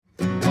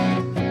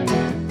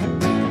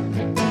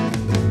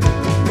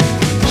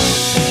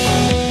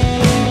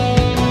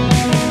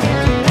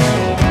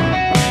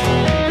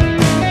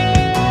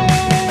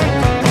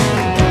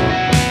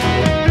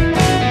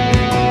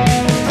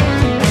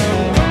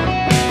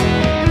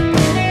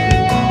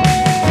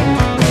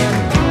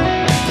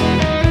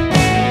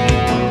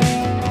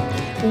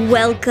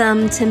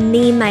Welcome to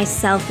Me,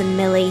 Myself, and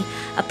Millie,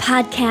 a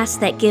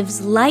podcast that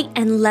gives light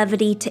and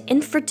levity to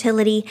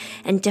infertility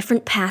and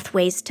different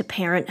pathways to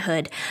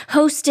parenthood.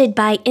 Hosted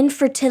by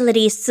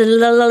infertility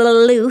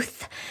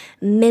sleuth,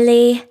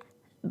 Millie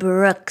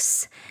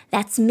Brooks.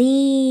 That's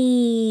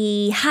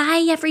me.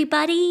 Hi,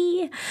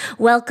 everybody.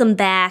 Welcome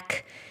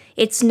back.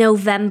 It's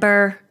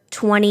November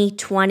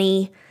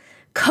 2020.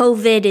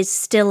 COVID is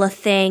still a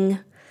thing.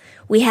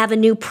 We have a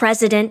new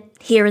president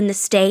here in the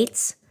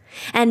States.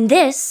 And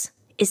this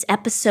is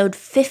episode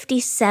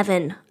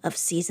 57 of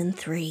season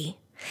 3.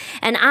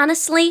 And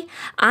honestly,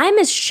 I'm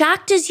as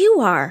shocked as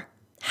you are.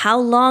 How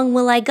long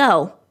will I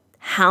go?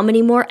 How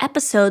many more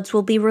episodes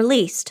will be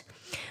released?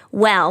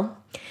 Well,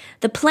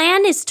 the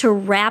plan is to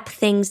wrap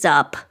things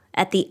up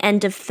at the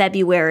end of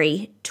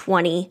February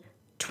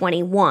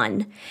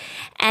 2021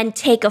 and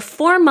take a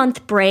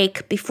 4-month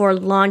break before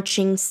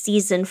launching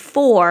season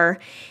 4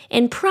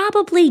 in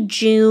probably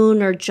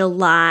June or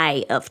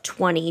July of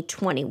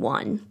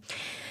 2021.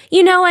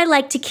 You know, I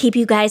like to keep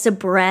you guys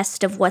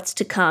abreast of what's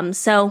to come,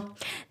 so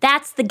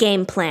that's the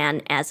game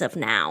plan as of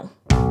now.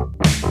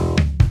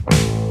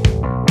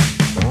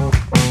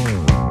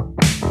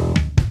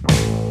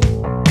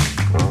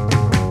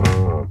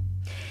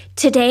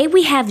 Today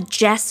we have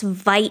Jess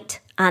Veit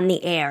on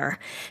the air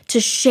to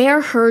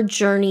share her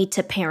journey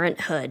to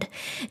parenthood.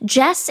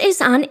 Jess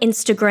is on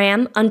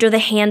Instagram under the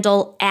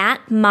handle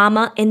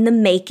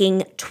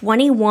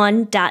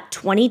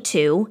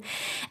 @mamainthemaking21.22,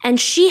 and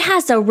she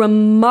has a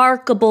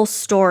remarkable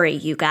story,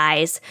 you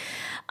guys.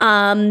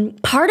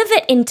 Part of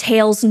it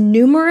entails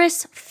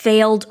numerous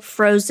failed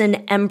frozen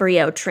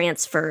embryo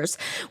transfers,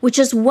 which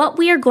is what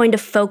we are going to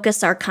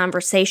focus our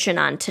conversation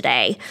on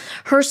today.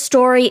 Her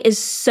story is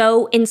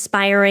so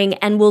inspiring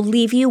and will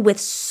leave you with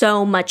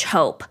so much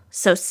hope.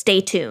 So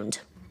stay tuned.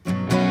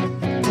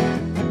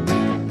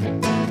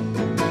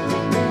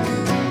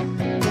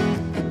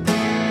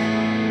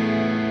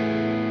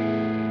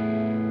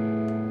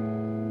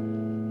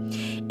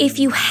 If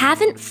you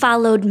haven't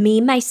followed Me,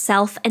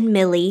 Myself, and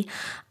Millie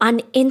on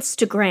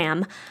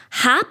Instagram,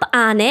 hop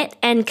on it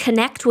and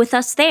connect with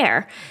us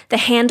there. The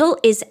handle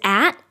is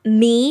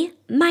 @Me,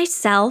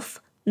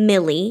 Myself,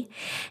 Millie,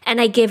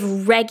 and I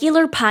give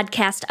regular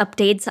podcast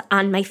updates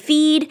on my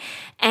feed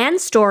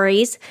and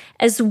stories,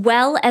 as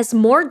well as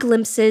more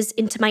glimpses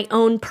into my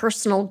own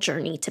personal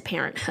journey to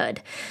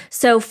parenthood.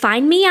 So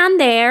find me on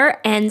there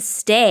and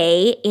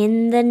stay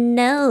in the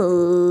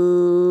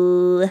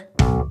know.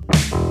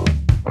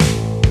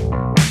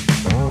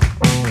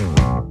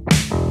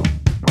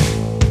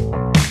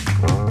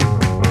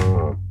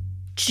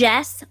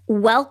 Jess,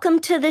 welcome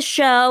to the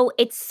show.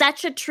 It's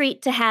such a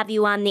treat to have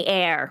you on the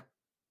air.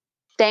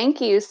 Thank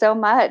you so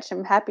much.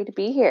 I'm happy to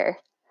be here.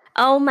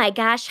 Oh my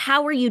gosh,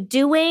 how are you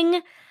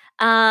doing?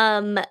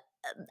 How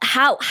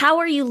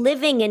are you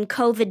living in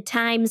COVID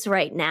times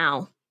right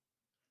now?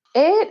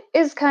 It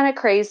is kind of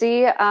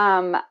crazy.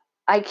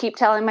 I keep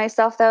telling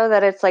myself though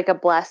that it's like a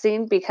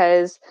blessing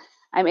because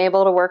I'm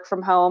able to work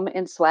from home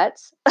in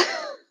sweats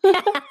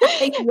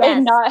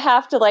and not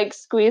have to like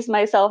squeeze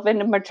myself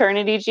into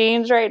maternity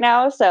jeans right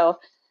now. So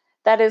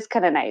that is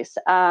kind of nice.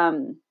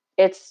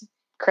 It's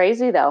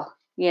crazy though,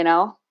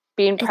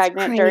 being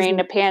pregnant during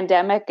a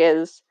pandemic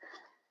is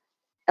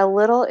a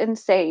little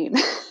insane.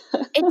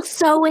 It's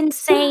so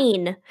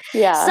insane.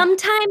 Yeah.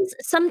 Sometimes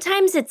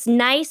it's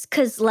nice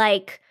because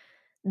like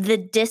the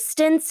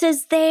distance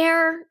is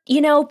there.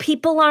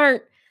 People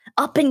aren't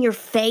up in your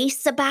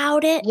face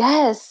about it.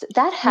 Yes,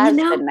 that has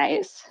been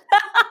nice.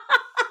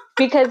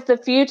 Because the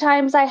few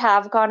times I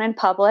have gone in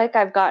public,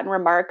 I've gotten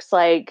remarks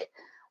like,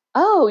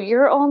 "Oh,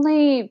 you're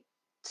only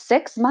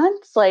 6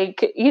 months?" So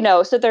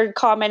they're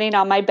commenting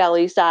on my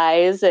belly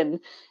size and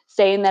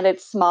saying that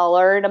it's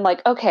smaller. And I'm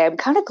like, okay, I'm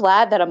kind of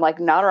glad that I'm like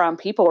not around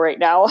people right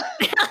now.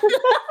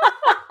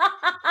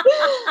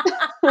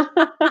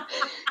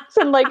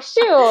 So I'm like,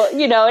 shoot,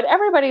 and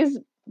everybody's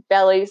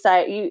belly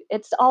size,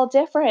 it's all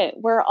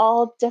different. We're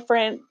all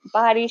different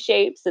body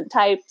shapes and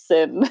types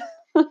and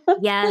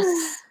Yes.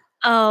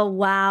 Oh,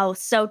 wow.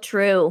 So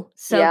true.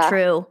 So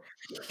true.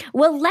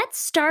 Well, let's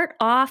start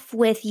off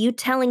with you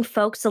telling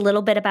folks a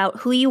little bit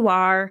about who you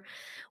are,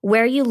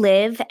 where you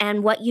live,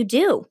 and what you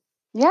do.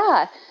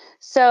 Yeah.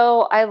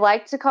 So I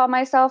like to call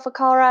myself a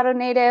Colorado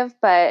native,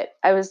 but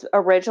I was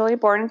originally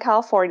born in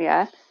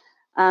California.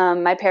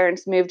 My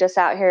parents moved us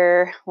out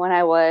here when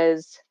I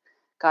was,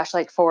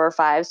 like 4 or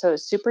 5. So I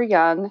was super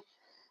young.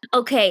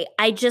 Okay.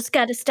 I just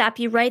got to stop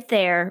you right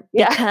there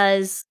Yeah.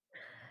 because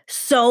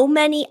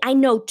I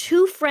know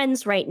 2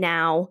 friends right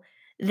now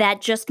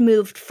that just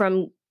moved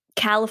from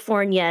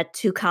California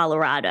to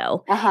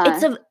Colorado.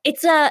 Uh-huh.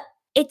 It's a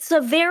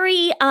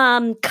very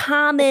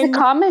common. It's a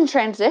common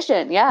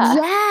transition. Yeah.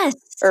 Yes.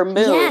 Or move.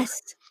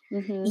 Yes.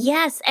 Mm-hmm.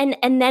 Yes,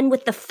 and then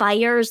with the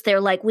fires, they're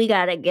like, we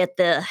gotta get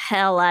the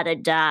hell out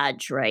of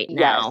Dodge right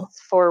now. Yes,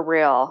 for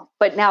real.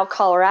 But now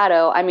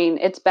Colorado, I mean,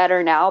 it's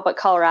better now, but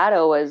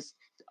Colorado was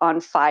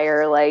on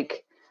fire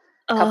like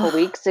a couple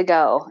weeks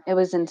ago. It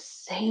was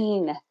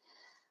insane.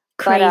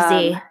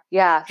 Crazy. But,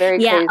 yeah, very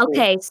crazy.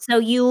 Okay. So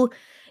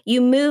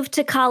You moved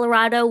to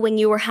Colorado when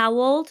you were how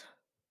old?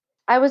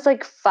 I was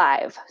like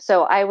 5,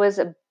 so I was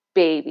a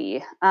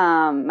baby.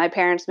 My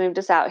parents moved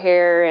us out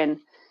here and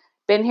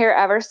been here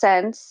ever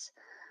since.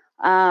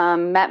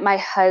 Met my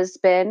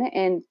husband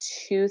in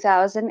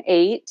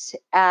 2008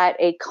 at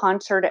a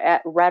concert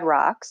at Red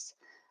Rocks.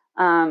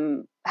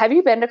 Have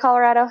you been to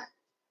Colorado?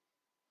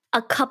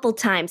 A couple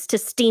times to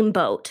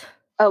Steamboat.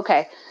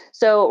 Okay.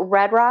 So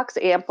Red Rocks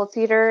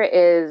Amphitheater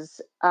is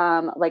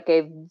like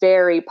a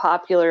very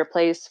popular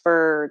place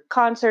for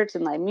concerts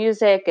and live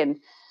music and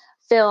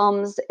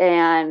films.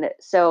 And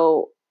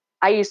so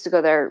I used to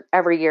go there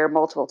every year,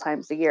 multiple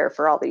times a year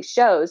for all these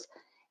shows.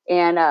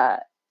 And I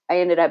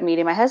ended up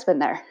meeting my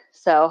husband there.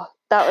 So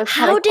that was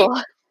kind of How did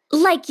cool.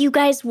 like, you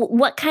guys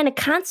what kind of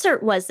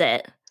concert was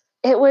it?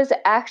 It was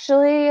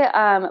actually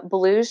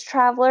Blues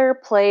Traveler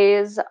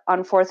plays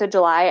on 4th of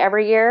July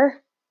every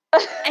year.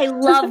 I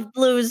love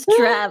Blues Me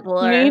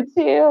Traveler.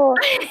 too.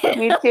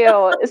 Me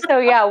too. So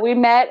yeah, we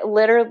met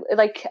literally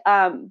like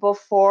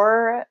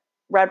before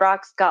Red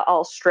Rocks got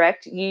all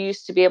strict. You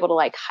used to be able to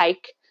like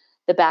hike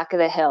the back of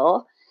the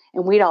hill,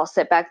 and we'd all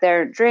sit back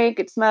there and drink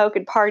and smoke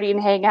and party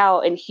and hang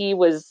out. And he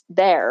was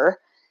there,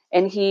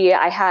 and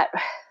I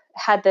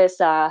had this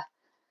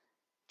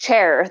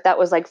chair that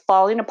was like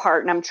falling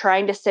apart, and I'm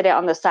trying to sit it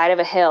on the side of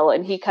a hill,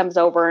 and he comes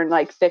over and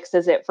like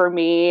fixes it for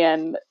me,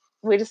 and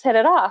we just hit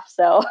it off.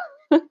 So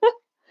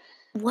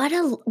What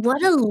a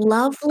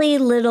lovely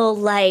little,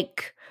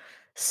 like,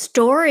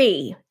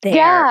 story there.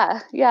 yeah,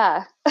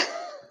 yeah.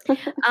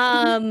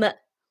 Um,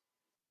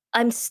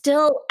 I'm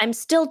still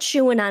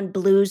chewing on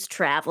Blues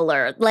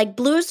Traveler. Like,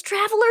 Blues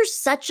Traveler's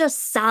such a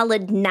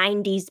solid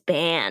 '90s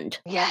band.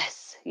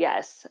 Yes,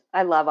 yes.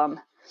 I love them.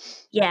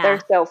 They're Yeah.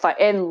 so fun.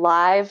 And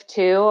live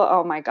too.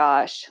 Oh my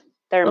gosh.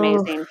 They're Oh,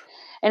 amazing.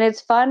 And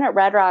it's fun at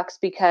Red Rocks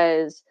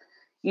because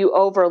you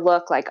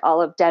overlook like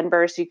all of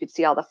Denver, so you could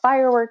see all the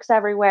fireworks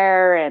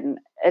everywhere, and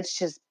it's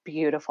just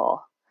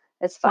beautiful.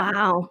 It's fun.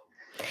 wow.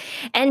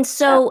 And Yeah.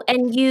 so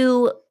and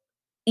you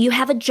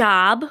have a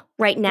job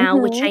right now,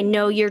 which I Mhm.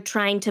 know you're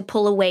trying to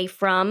pull away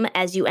from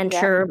as you Yep.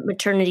 enter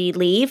maternity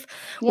leave.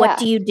 What Yeah.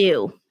 do you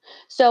do?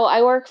 So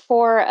I work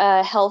for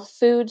a health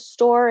food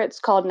store. It's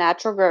called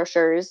Natural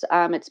Grocers.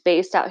 It's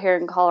based out here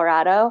in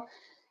Colorado,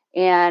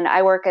 and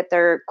I work at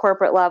their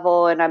corporate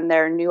level, and I'm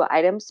their new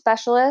item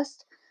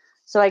specialist.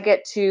 So I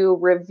get to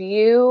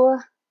review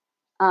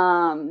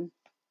um,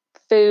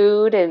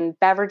 food and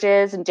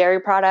beverages and dairy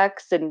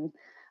products and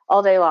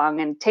all day long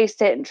and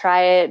taste it and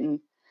try it and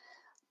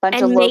bunch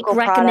of And make local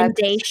products.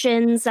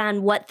 recommendations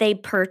on what they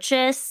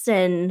purchase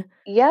and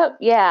Yep,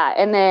 yeah.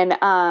 And then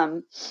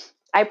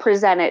I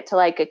present it to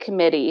like a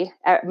committee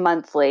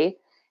monthly,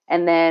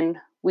 and then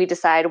we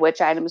decide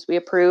which items we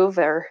approve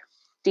or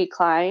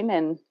decline.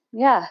 And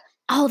yeah,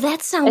 oh,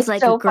 that sounds it's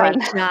like a so fun.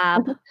 great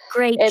job.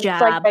 Great It's like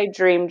job. my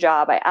dream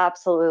job. I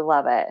absolutely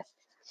love it.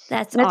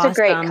 That's And it's a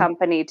great awesome.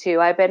 company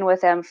too. I've been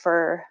with them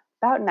for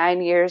about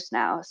 9 years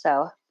now.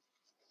 So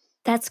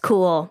That's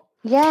cool.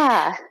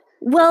 yeah.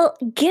 Well,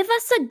 give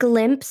us a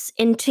glimpse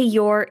into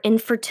your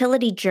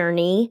infertility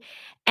journey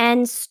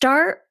and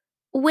start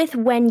with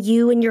when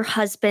you and your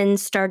husband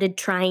started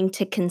trying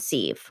to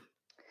conceive.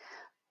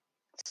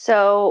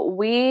 So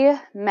we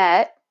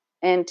met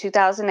in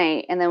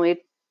 2008, and then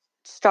we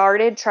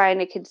started trying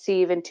to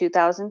conceive in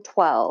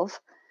 2012.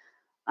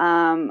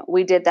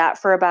 We did that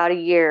for about a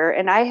year,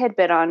 and I had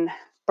been on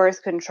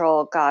birth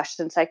control, gosh,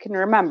 since I can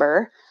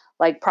remember,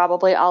 like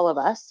probably all of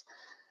us.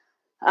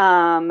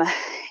 Um,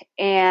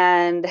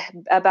 and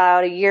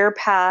about a year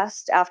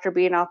passed after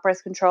being off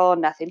birth control,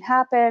 and nothing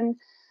happened.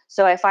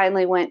 So I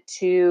finally went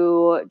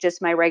to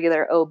just my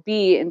regular OB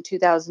in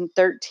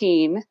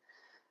 2013.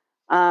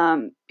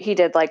 He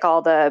did like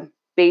all the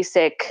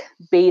basic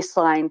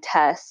baseline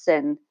tests,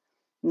 and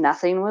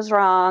nothing was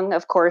wrong.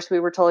 Of course, we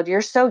were told,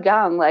 "You're so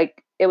young."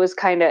 Like it was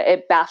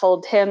it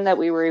baffled him that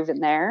we were even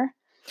there.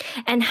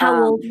 And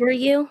how old Um, were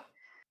you? Were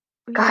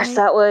you gosh,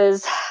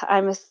 guys?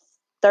 I'm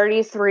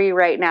 33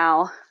 right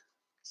now.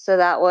 So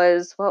that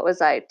was, what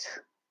was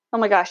oh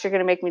my gosh, you're going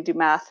to make me do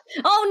math.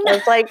 Oh I no.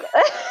 was like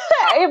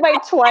in my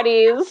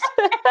 20s.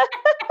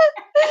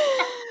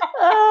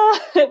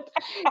 Uh,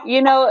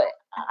 you know,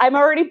 I'm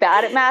already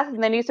bad at math,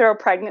 and then you throw a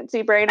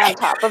pregnancy brain on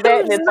top of it,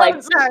 I'm and it's so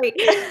like sorry.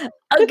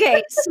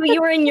 Okay, so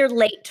you were in your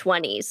late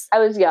 20s. I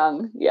was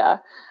young. Yeah.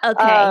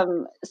 Okay.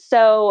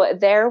 So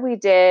there we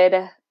did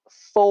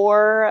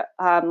 4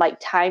 like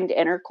timed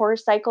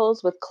intercourse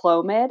cycles with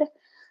Clomid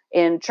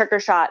and trigger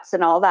shots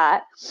and all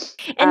that.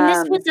 And this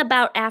Um, was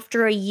about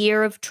after a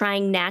year of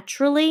trying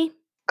naturally?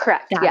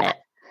 correct. Got Yeah. it.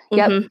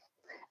 Yep.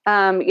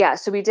 Mhm. Yeah.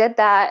 So we did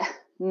that.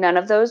 None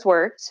of those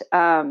worked.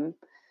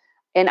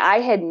 And I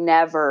had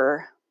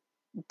never,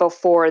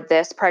 before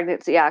this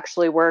pregnancy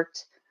actually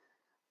worked,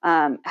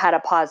 had a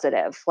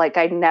positive. Like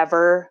I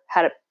never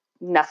had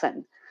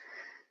nothing.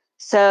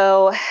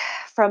 So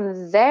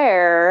from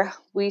there,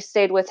 we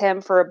stayed with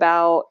him for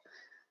about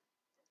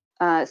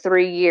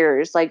 3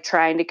 years, like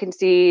trying to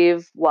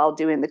conceive while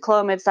doing the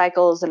Clomid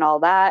cycles and all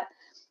that.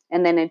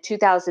 And then in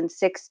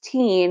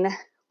 2016,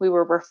 we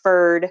were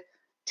referred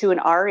to an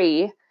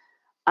RE.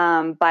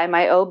 by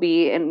my OB.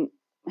 And,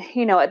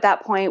 at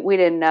that point, we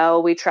didn't know.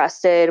 We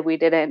trusted. We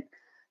didn't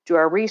do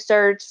our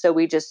research. So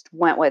we just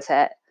went with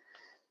it.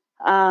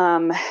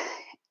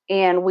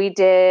 And we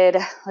did,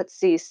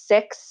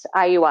 6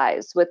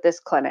 IUIs with this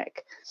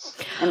clinic.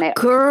 And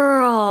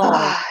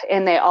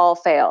and they all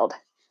failed.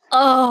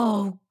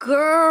 Oh,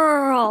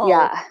 girl.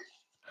 Yeah.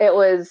 It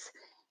was,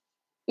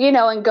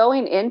 and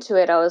going into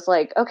it, I was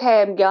like,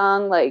 okay, I'm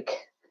young.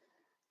 Like,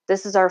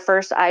 this is our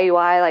first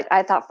IUI. Like,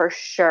 I thought for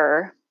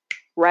sure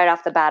right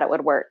off the bat it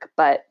would work,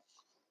 but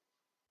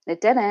it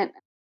didn't.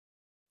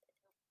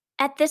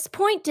 At this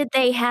point, did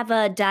they have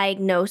a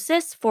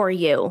diagnosis for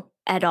you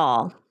at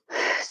all?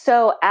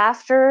 So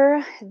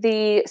after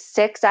the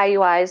 6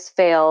 IUIs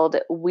failed,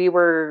 we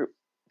were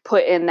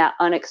put in that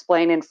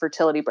unexplained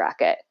infertility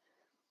bracket,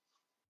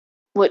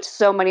 which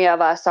so many of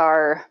us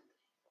are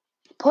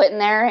put in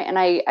there. And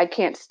I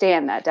can't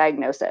stand that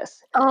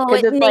diagnosis. Oh,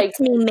 Because it it's like, makes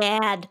me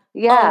mad.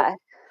 yeah,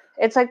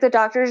 it's like the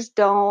doctors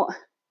don't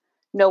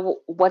know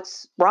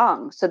what's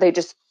wrong. So they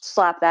just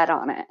slap that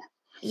on it.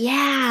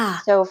 Yeah.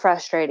 So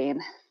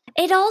frustrating.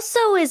 It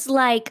also is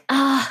like,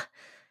 I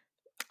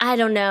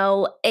don't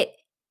know.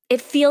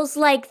 It feels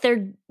like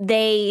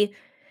they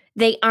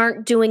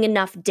aren't doing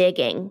enough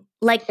digging.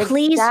 Like,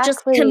 please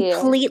just Exactly.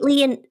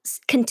 completely and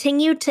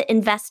continue to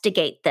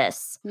investigate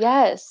this.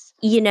 Yes.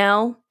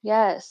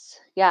 Yes.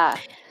 Yeah.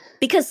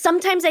 Because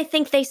sometimes I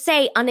think they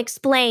say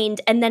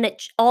unexplained, and then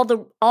all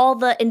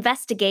the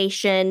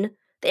investigation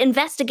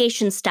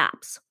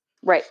stops.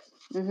 Right.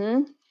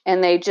 Mm-hmm.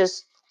 And they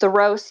just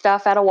throw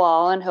stuff at a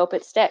wall and hope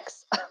it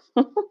sticks.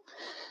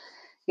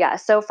 Yeah,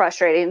 so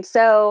frustrating.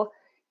 So,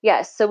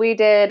 yes, so we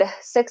did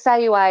 6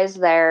 IUIs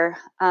there.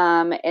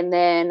 And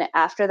then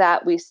after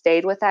that, we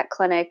stayed with that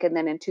clinic. And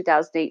then in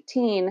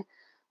 2018,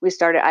 we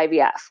started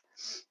IVF.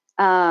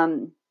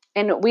 And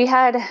we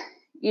had,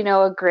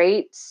 a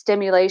great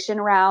stimulation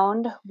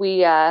round.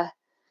 We got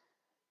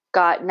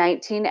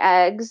 19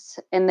 eggs,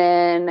 and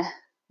then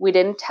we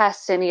didn't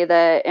test any of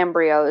the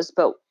embryos,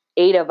 but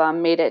 8 of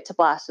them made it to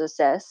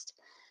blastocyst.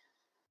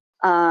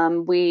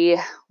 We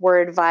were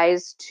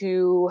advised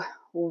to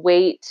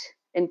wait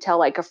until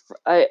like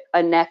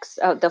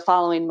the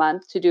following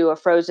month to do a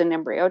frozen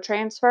embryo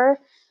transfer.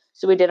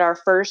 So we did our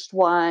first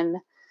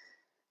one.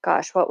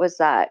 Gosh, what was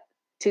that?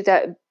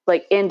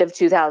 Like end of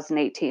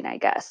 2018, I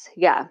guess.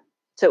 Yeah.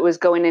 So it was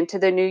going into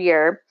the new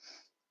year,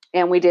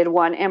 and we did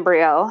one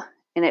embryo,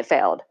 and it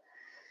failed.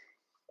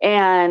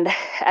 And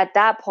at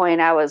that point,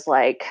 I was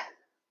like,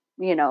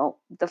 I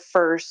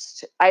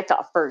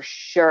thought for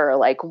sure,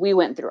 like, we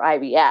went through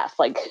IVF,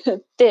 like,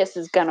 this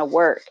is going to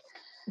work.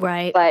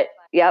 Right. But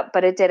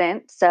it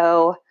didn't.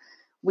 So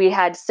we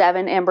had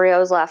 7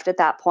 embryos left at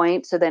that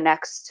point. So the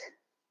next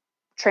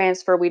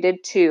transfer, we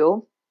did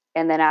 2.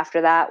 And then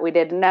after that, we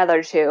did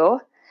another 2.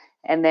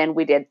 And then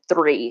we did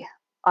 3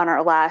 on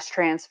our last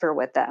transfer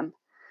with them.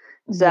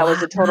 So that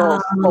was a total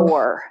of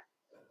 4.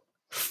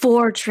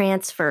 4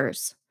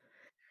 transfers.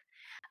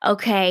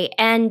 Okay,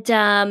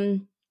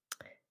 and,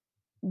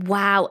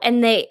 wow,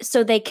 and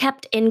they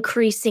kept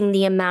increasing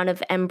the amount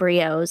of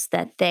embryos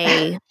that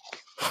they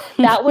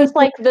That was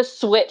like the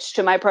switch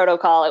to my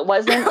protocol. It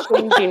wasn't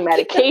changing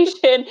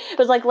medication. It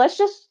was like, let's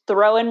just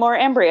throw in more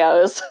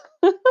embryos.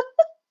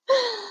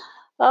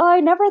 Oh,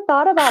 I never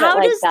thought about it How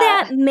like does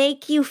that that.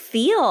 make you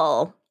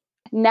feel?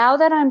 Now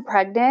that I'm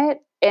pregnant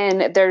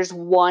and there's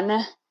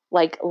one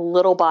like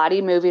little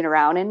body moving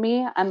around in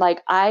me, I'm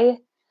like, I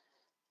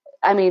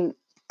mean,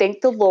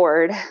 thank the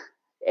Lord.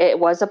 It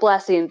was a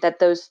blessing that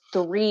those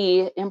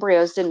 3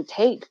 embryos didn't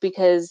take,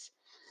 because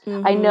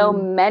I know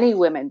Mhm. many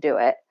women do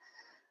it,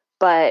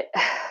 but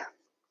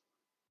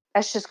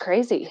that's just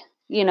crazy,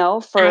 I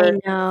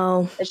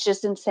know. it's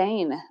just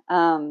insane.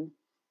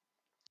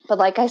 But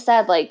like I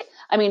said, like,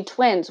 I mean,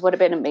 twins would have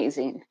been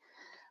amazing,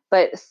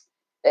 but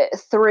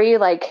 3,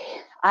 like,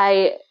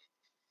 I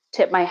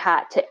tip my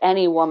hat to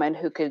any woman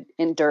who could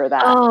endure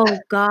that. Oh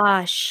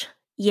gosh.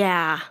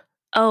 Yeah.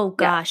 Oh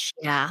Yeah, gosh,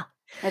 yeah.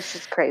 it's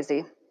just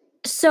crazy.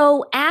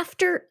 So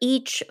after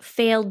each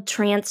failed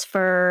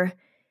transfer,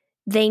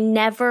 they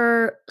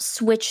never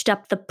switched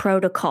up the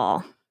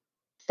protocol.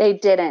 They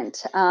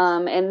didn't.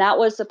 And that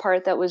was the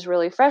part that was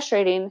really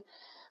frustrating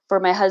for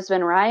my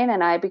husband Ryan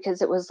and I,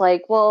 because it was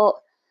like,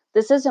 well,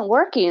 this isn't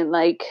working.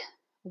 Like,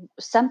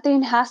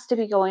 something has to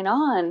be going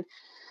on.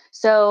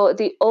 So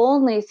the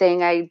only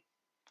thing I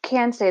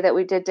can say that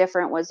we did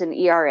different was an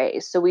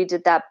ERA. So we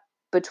did that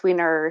between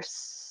our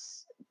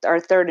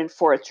 3rd and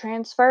 4th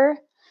transfer.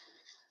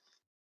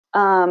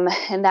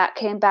 And that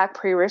came back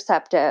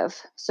pre-receptive.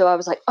 So I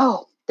was like,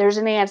 oh, there's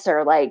an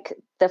answer. Like,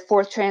 the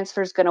 4th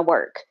transfer is going to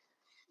work.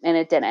 And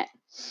it didn't.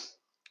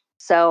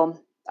 So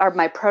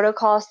my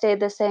protocol stayed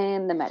the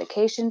same. The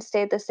medication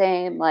stayed the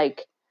same.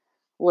 Like,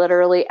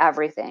 literally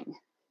everything.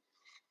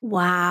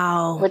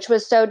 Wow. Which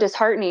was so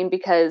disheartening,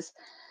 because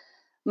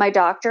my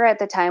doctor at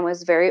the time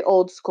was very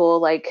old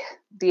school. Like,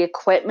 the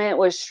equipment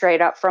was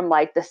straight up from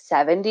like the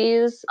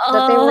 70s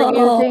that they were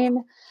Oh. using.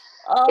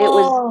 It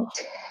was Oh.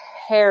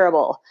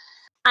 terrible.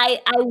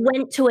 I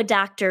went to a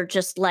doctor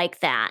just like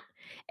that,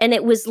 and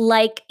it was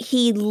like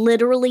he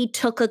literally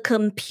took a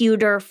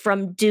computer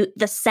from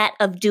the set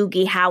of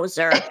Doogie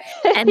Howser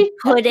and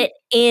put it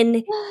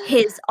in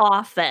his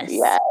office.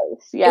 Yes,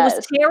 It was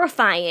yes.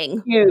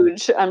 terrifying.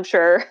 Huge, I'm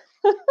sure.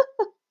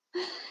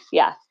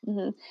 Yeah,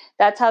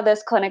 that's how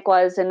this clinic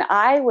was, and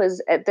I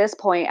was at this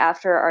point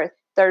after our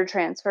 3rd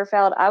transfer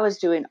failed, I was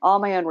doing all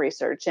my own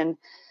research, and,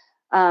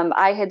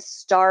 I had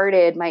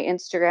started my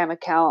Instagram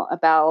account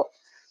about,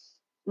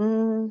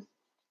 mm,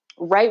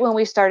 right when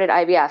we started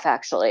IVF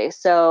actually,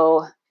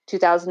 so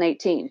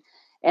 2018,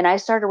 and I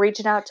started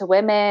reaching out to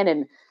women,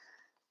 and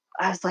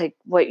I was like,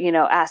 what,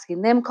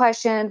 asking them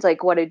questions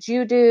like, what did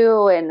you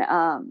do? And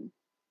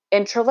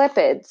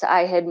intralipids,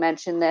 I had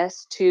mentioned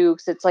this too,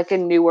 because it's like a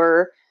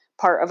newer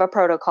part of a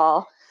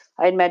protocol.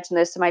 I had mentioned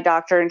this to my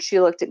doctor, and she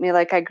looked at me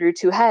like I grew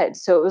 2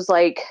 heads. So it was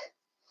like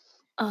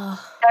Ugh.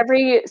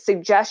 every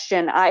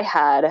suggestion I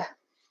had,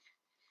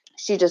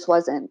 she just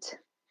wasn't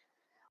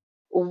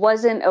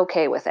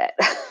okay with it.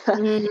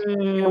 And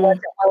Mm.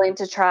 wasn't willing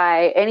to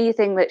try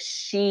anything that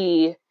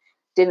she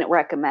didn't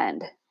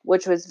recommend,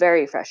 which was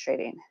very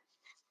frustrating.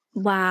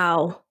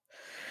 Wow.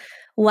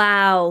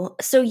 Wow.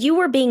 So you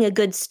were being a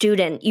good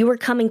student. You were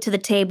coming to the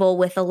table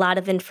with a lot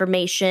of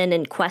information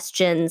and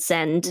questions,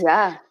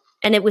 Yeah.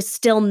 and it was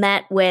still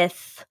met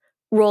with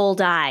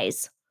rolled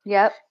eyes.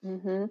 Yep.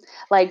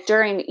 Like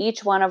during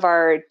each one of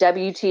our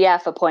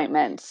WTF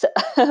appointments,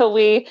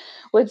 we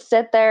would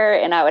sit there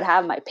and I would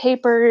have my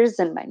papers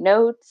and my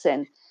notes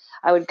and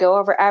I would go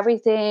over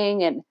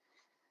everything. And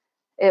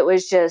it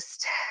was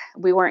just,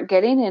 we weren't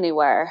getting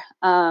anywhere.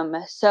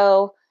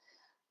 So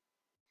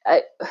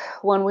I,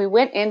 when we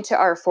went into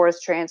our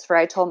 4th transfer,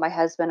 I told my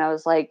husband, I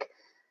was like,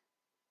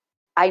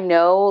 I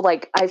know,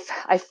 like,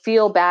 I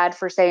feel bad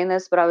for saying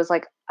this, but I was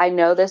like, I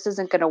know this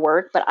isn't going to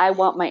work, but I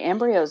want my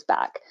embryos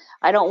back.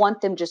 I don't want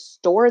them just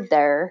stored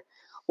there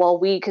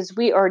because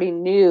we already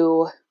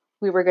knew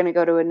we were going to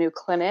go to a new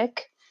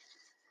clinic.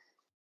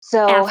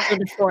 So, After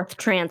the 4th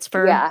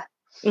transfer. yeah.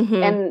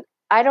 Mhm. And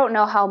I don't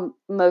know how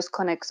most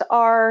clinics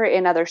are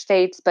in other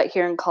states, but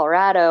here in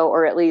Colorado,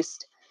 or at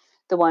least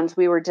the ones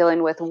we were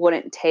dealing with,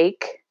 wouldn't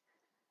take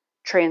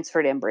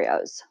transferred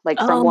embryos, like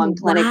from Oh, one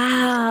clinic to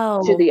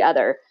wow. the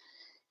other.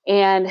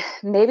 And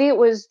maybe it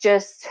was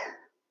just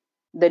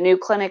the new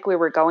clinic we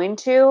were going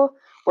to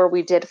where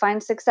we did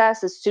find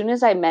success. As soon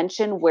as I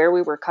mentioned where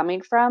we were coming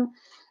from,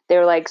 they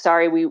were like,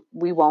 sorry,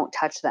 we won't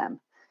touch them.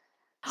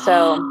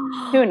 So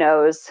who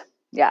knows?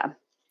 Yeah.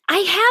 I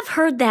have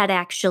heard that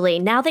actually.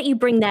 Now that you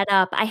bring that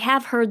up, I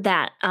have heard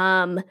that,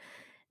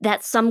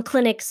 that some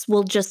clinics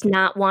will just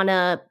not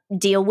wanna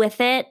deal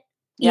with it.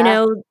 You Yeah.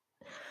 know,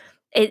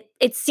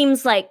 it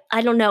seems like,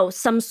 I don't know,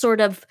 some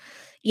sort of,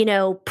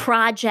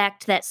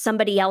 project that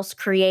somebody else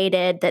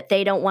created that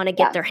they don't wanna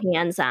get Yeah. their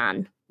hands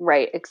on.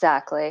 Right.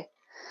 Exactly.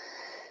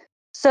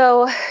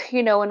 So,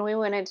 when we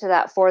went into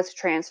that 4th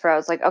transfer, I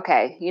was like,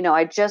 okay,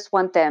 I just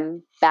want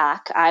them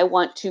back. I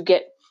want to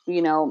get,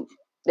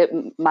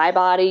 that my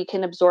body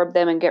can absorb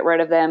them and get rid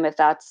of them if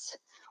that's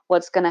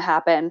what's going to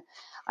happen.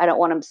 I don't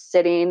want them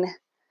sitting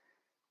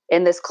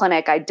in this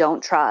clinic I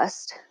don't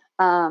trust.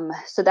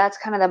 So that's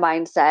kind of the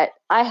mindset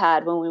I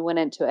had when we went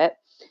into it.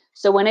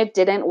 So when it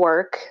didn't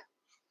work,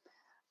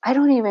 I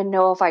don't even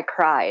know if I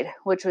cried,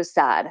 which was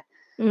sad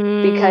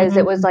because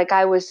it was Mm, like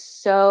I was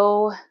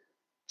so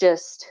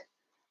just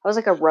I was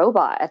like a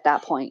robot at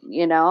that point,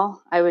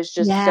 I was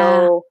just yeah.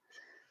 so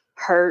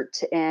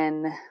hurt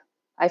and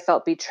I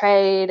felt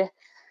betrayed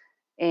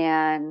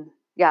and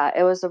yeah,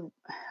 it was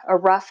a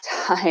rough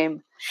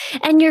time.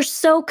 And you're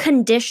so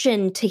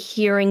conditioned to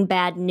hearing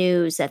bad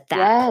news at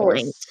that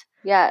point. Yes.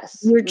 Yes.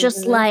 You're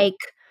just like,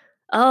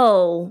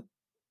 "Oh,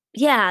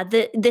 yeah,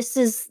 this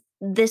is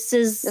This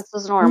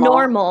was normal.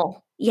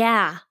 normal."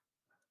 Yeah.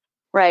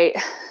 Right.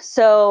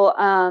 So,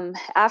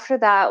 after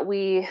that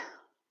we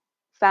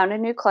found a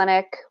new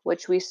clinic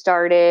which we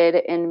started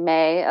in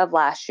May of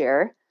last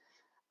year.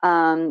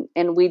 And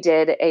we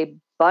did a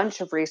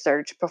bunch of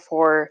research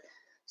before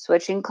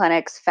switching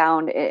clinics,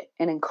 found an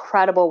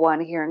incredible one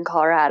here in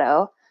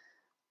Colorado.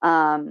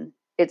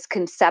 It's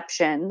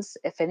Conceptions.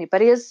 If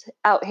anybody is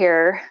out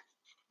here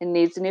and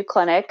needs a new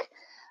clinic,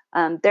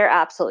 they're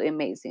absolutely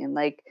amazing.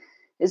 Like,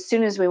 as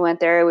soon as we went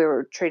there, we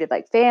were treated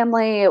like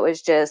family. It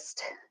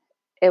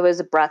was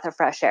a breath of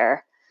fresh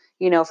air,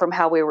 from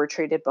how we were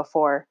treated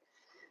before.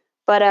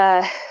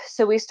 But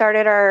so we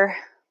started our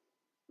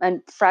a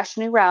fresh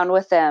new round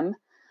with them.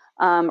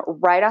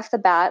 Right off the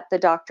bat, the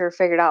doctor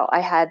figured out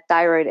I had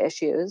thyroid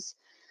issues.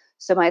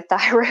 So my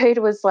thyroid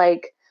was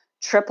like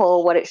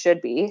triple what it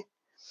should be.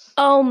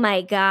 Oh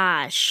my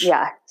gosh.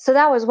 Yeah. So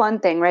that was one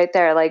thing right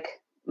there. Like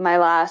my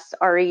last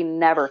RE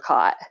never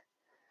caught.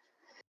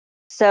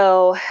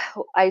 So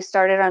I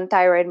started on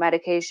thyroid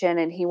medication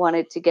and he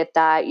wanted to get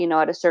that,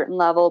 at a certain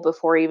level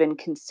before even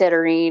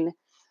considering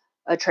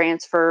a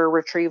transfer,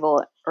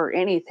 retrieval, or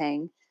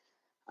anything.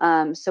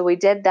 So we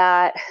did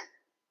that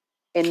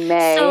in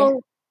May.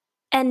 So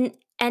and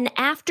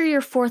after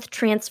your 4th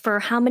transfer,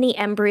 how many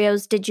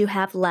embryos did you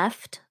have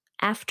left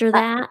after At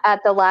that? at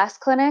the last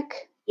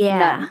clinic, Yeah.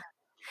 none,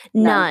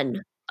 none.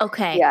 None.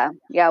 Okay. Yeah.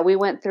 Yeah. We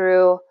went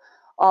through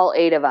all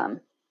 8 of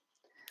them.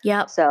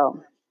 Yep.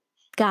 So,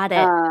 Got it.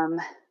 um,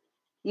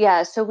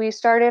 yeah. So we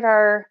started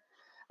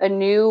a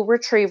new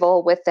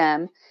retrieval with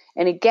them.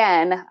 And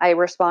again, I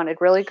responded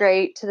really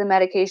great to the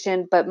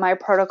medication, but my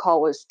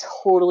protocol was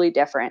totally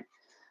different.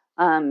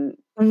 Um,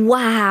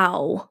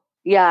 Wow.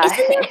 yeah.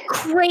 Isn't that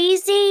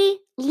crazy?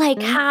 Like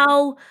Mhm.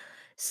 how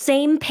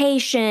same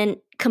patient,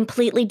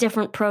 completely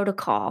different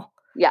protocol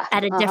Yeah.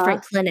 at a Uh-huh.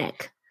 different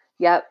clinic.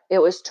 Yep. It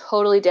was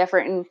totally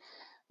different. And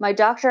my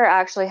doctor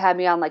actually had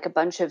me on like a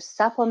bunch of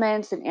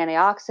supplements and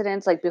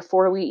antioxidants, like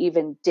before we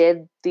even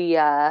did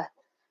the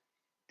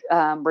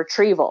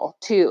retrieval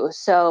too.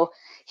 So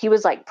he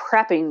was like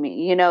prepping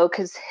me,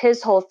 because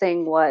his whole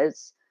thing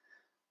was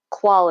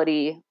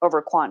quality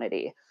over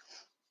quantity.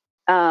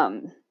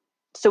 Um,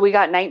 so we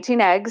got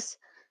 19 eggs,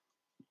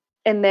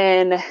 and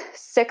then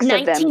 6 of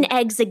 19 them.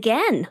 eggs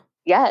again.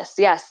 Yes,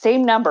 yes,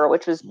 same number,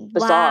 which was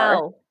bizarre.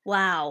 Wow.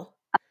 Wow.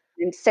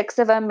 And 6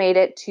 of them made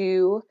it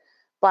to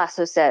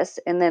blastocyst.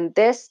 And then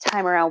this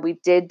time around, we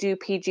did do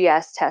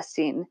PGS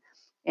testing,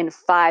 and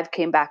 5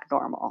 came back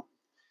normal.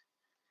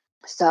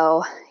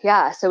 So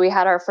yeah, so we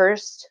had our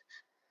first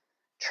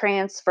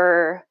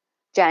transfer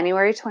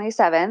January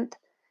 27th,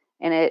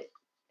 and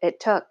it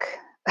took.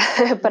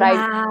 But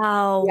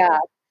Wow. yeah,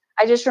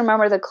 I just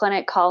remember the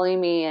clinic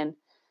calling me, and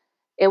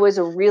it was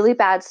a really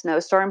bad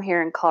snowstorm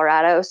here in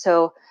Colorado.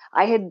 So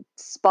I had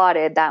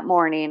spotted that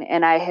morning,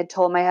 and I had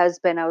told my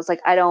husband, I was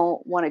like, I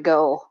don't want to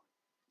go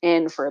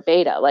in for a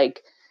beta.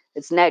 Like,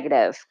 it's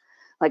negative.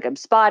 Like, I'm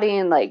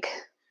spotting, like,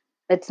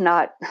 it's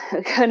not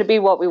going to be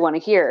what we want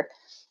to hear.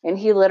 And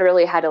he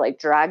literally had to like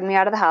drag me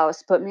out of the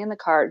house, put me in the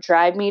car,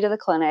 drive me to the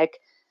clinic,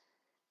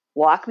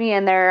 walk me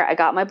in there. I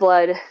got my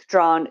blood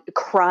drawn,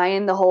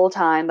 crying the whole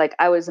time. Like,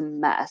 I was a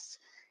mess,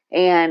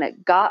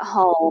 and got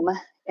home.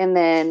 And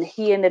then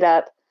he ended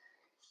up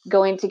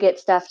going to get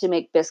stuff to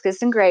make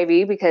biscuits and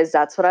gravy because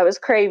that's what I was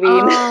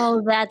craving.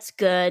 Oh, that's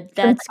good. Some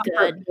That's comfort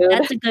good. food.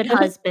 That's a good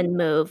husband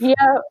move.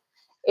 Yeah.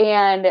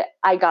 And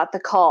I got the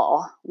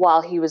call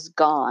while he was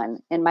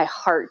gone, and my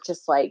heart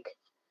just like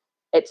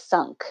it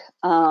sunk.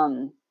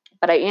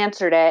 But I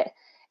answered it,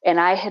 and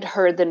I had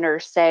heard the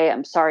nurse say,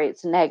 I'm sorry,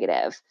 it's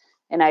negative.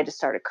 And I just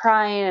started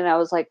crying, and I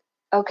was like,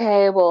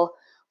 okay, well,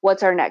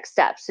 what's our next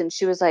steps? And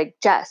she was like,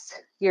 Jess,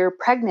 you're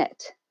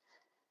pregnant.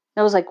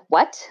 And I was like,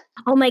 what?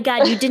 Oh my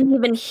god, you didn't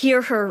even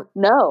hear her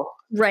No.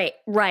 right,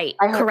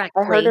 I heard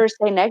correctly. her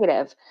say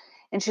negative.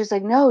 And she was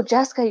like, no,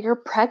 Jessica, you're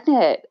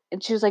pregnant.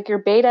 And she was like, your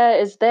beta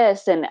is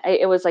this. And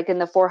it was like in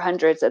the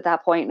 400s at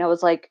that point. And I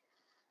was like,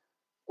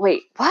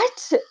 wait,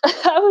 what?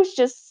 I was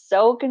just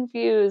so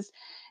confused.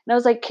 And I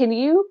was like, can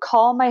you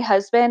call my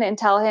husband and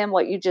tell him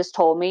what you just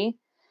told me?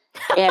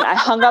 And I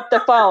hung up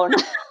the phone.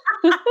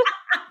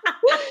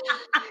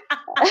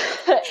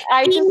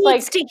 I He just needs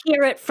like, to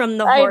hear it from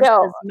the I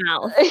know. horse's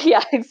mouth.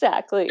 Yeah,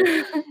 exactly.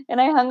 And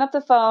I hung up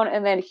the phone,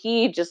 and then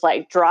he just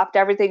like dropped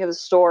everything in the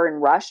store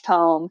and rushed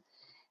home.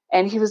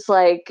 And he was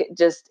like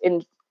just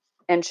in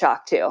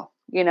shock too.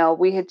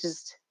 We had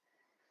just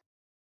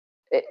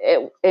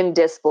in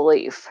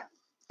disbelief,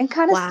 and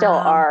kind of still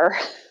Wow. are.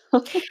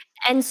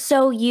 And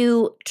so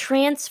you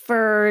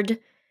transferred,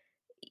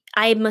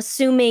 I'm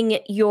assuming,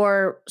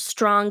 your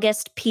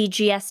strongest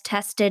PGS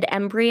tested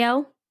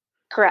embryo?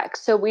 Correct.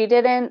 So we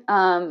didn't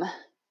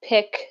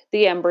pick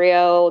the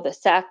embryo, the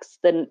sex,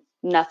 the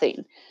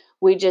nothing.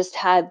 We just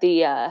had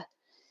the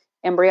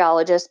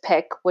embryologist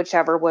pick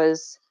whichever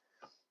was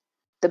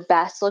the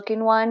best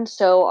looking one.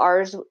 So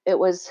ours, it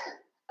was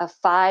a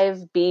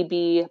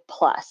 5BB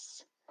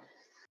plus.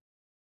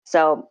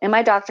 So, and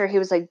my doctor, he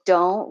was like,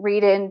 don't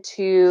read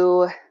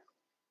into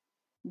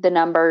the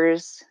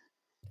numbers.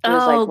 He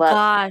was like, Oh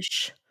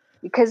gosh.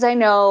 because I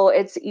know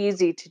it's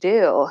easy to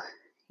do.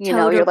 You're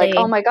like,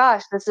 oh Totally. my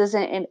gosh, this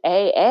isn't an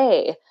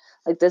AA.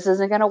 Like, this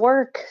isn't going to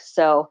work.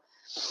 So,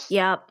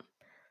 Yep.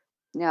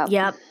 yeah,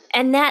 Yep.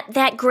 And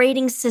that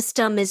grading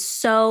system is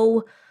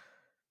so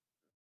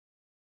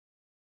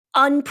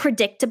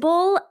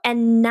unpredictable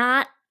and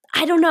not,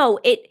 I don't know,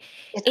 it's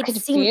it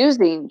seems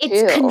confusing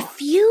it's too.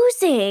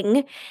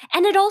 confusing,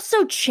 and it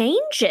also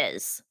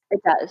changes. It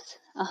does.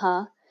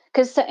 Uh-huh.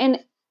 And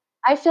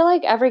I feel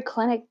like every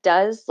clinic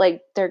does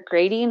like their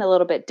grading a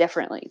little bit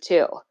differently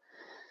too.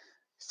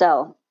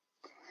 So,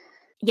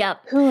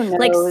 Yep. who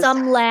Like, knows?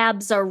 some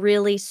labs are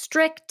really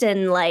strict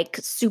and, like,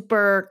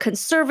 super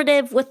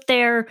conservative with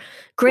their Right.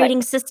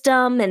 grading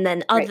system, and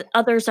then Right.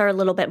 others are a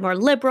little bit more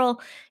liberal.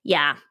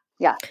 Yeah.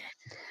 Yeah.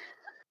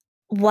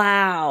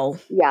 Wow.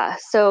 Yeah.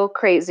 So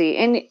crazy.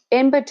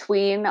 In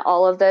between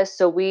all of this,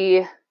 so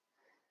we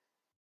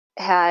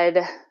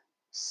had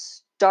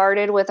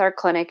started with our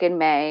clinic in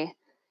May,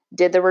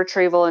 did the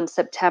retrieval in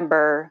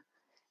September,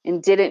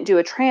 and didn't do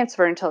a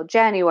transfer until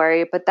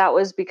January. But that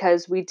was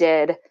because we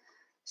did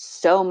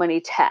so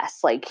many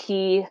tests. Like,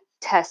 he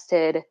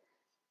tested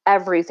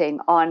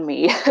everything on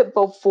me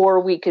before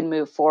we could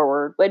move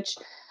forward, which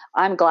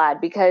I'm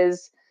glad,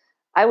 because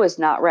I was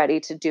not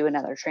ready to do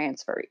another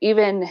transfer.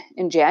 Even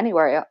in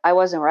January, I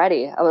wasn't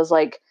ready. I was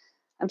like,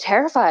 I'm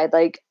terrified.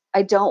 Like,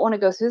 I don't want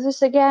to go through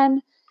this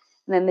again.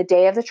 And then the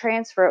day of the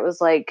transfer, it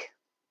was like,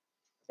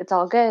 it's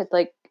all good.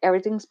 Like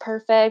everything's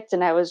perfect.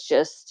 And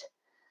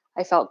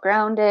I felt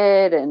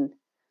grounded, and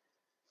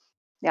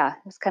yeah,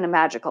 it was kind of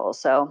magical.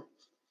 So,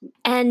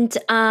 And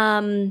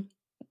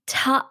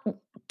talk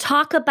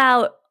talk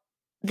about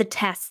the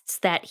tests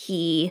that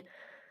he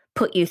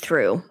put you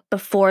through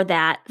before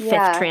that fifth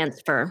yeah.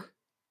 transfer.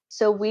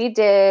 So we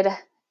did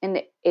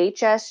an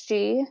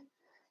HSG.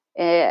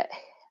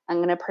 I'm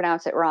going to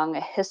pronounce it wrong.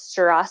 A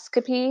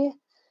hysteroscopy,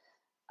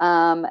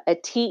 a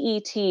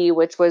TET,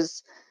 which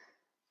was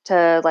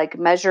to like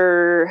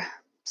measure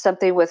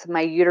something with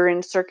my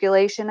uterine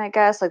circulation, I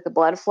guess, like the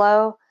blood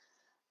flow.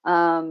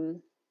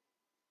 And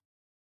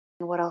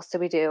what else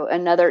did we do?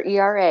 Another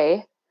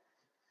ERA,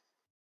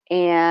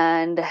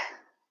 and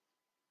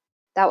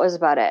that was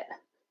about it.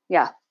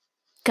 Yeah.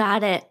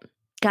 Got it.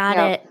 Got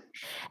Yep. it.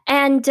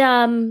 And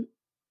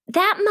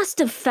that must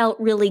have felt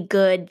really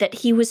good that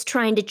he was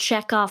trying to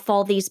check off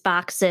all these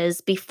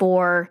boxes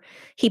before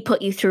he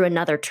put you through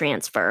another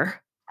transfer.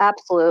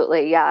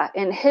 Absolutely. Yeah.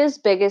 And his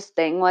biggest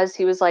thing was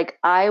he was like,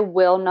 I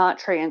will not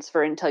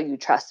transfer until you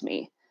trust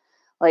me.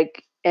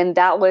 Like, and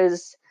that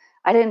was,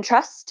 I didn't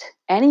trust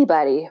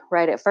anybody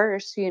right at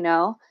first, you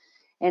know?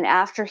 And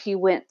after he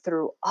went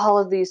through all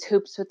of these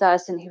hoops with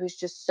us and he was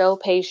just so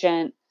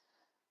patient,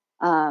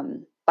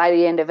 by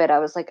the end of it, I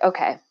was like,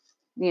 okay,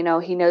 you know,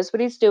 he knows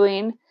what he's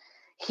doing.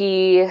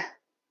 He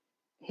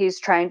he's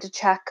trying to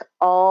check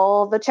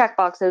all the check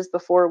boxes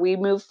before we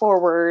move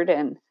forward.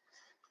 And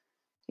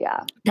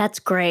yeah. That's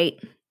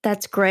great.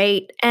 That's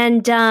great.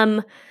 And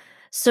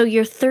so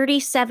you're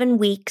 37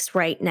 weeks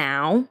right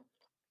now.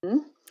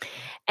 Mhm.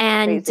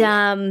 And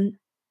Crazy.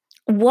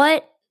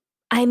 what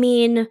I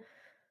mean,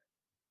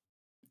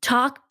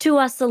 talk to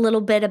us a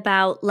little bit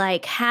about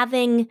like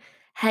having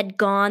had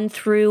gone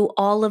through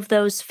all of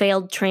those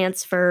failed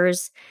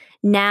transfers,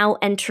 now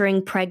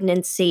entering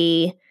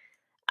pregnancy.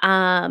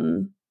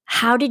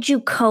 How did you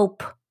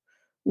cope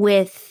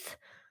with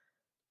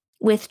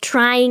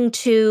trying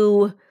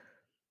to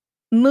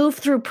move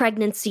through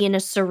pregnancy in a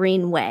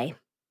serene way?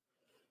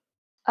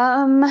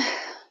 Um,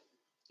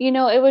 you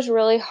know, it was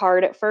really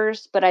hard at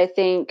first, but I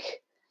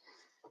think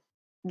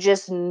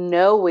just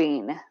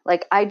knowing,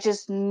 like I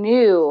just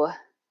knew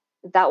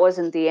that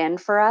wasn't the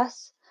end for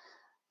us.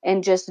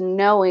 And just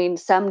knowing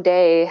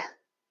someday,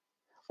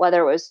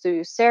 whether it was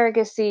through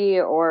surrogacy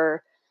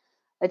or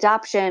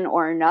adoption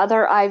or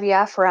another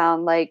IVF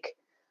round, like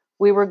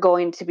we were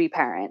going to be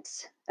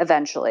parents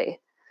eventually.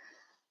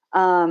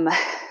 Um,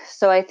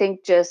 so I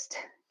think just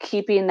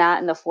keeping that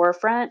in the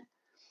forefront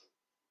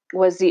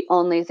was the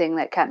only thing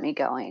that kept me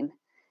going.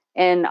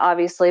 And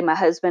obviously, my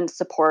husband's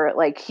support,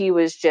 like he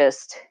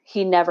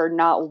never,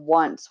 not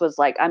once was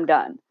like, I'm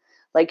done.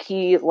 Like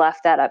he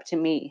left that up to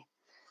me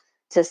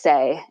to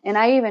say. And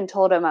I even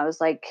told him, I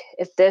was like,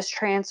 if this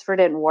transfer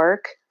didn't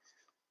work,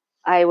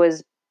 I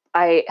was,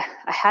 I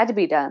had to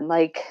be done.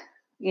 Like,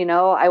 you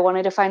know, I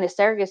wanted to find a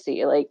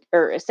surrogacy, like,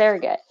 or a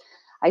surrogate.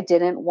 I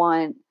didn't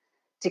want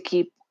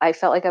to I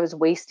felt like I was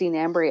wasting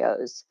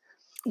embryos.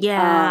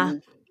 Yeah.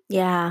 Um,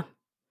 Yeah.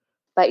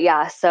 but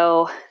yeah,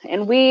 so,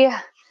 and we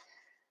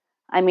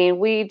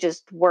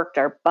just worked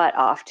our butt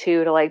off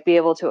too to like be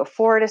able to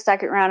afford a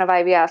second round of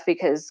IVF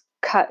because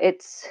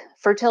it's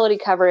fertility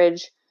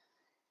coverage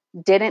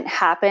didn't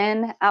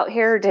happen out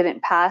here,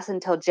 didn't pass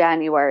until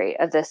January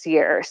of this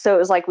year. So it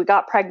was like we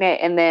got pregnant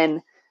and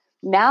then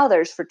now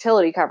there's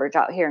fertility coverage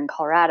out here in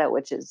Colorado,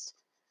 which is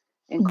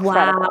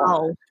incredible.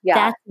 Wow. Yeah.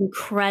 That's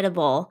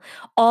incredible.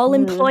 All Mhm.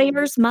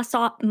 employers must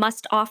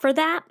offer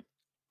that?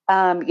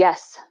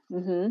 Yes.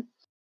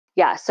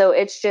 Yeah. So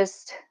it's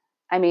just,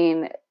 I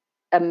mean,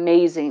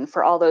 amazing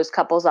for all those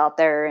couples out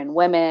there and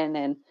women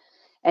and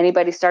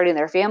anybody starting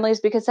their families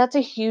because that's a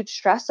huge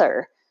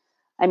stressor.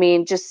 I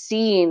mean, just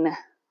seeing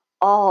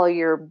all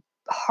your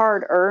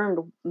hard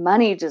earned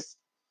money just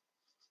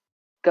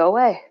go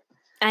away.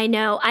 I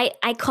know.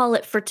 I call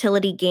it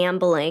fertility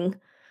gambling. Y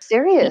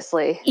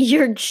Seriously.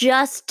 You're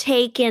just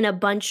taking a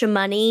bunch of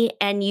money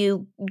and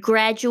you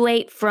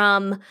graduate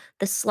from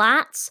the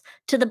slots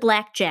to the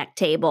blackjack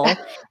table,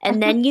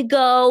 and then you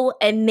go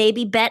and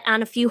maybe bet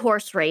on a few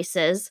horse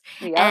races,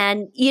 Yep.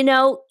 and,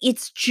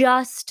 it's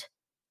just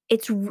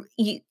it's r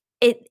you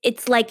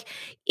it's like,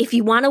 if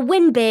you wanna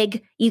win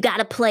big, you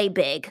gotta play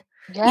big,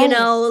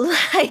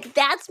 Yes. like,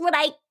 that's what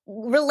I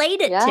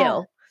relate it Yeah.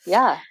 to.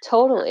 Yeah,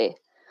 totally.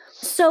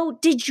 So,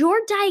 did your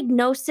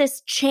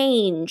diagnosis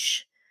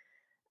change,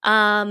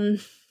 um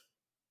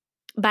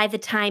by the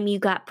time you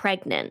got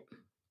pregnant?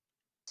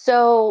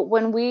 So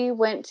when we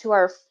went to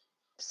our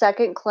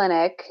second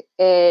clinic,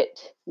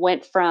 it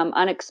went from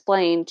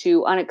unexplained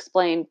to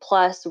unexplained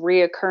plus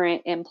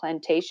reoccurrent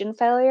implantation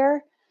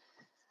failure,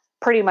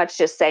 pretty much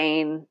just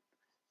saying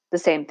the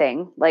same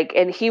thing. Like,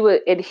 and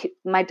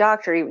my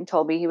doctor even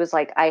told me, he was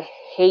like, I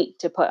hate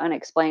to put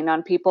unexplained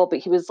on people, but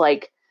he was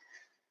like,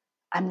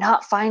 I'm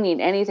not finding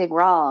anything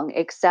wrong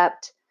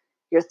except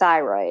your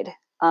thyroid.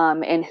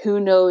 And who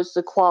knows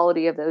the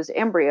quality of those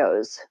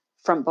embryos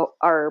from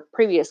our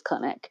previous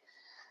clinic.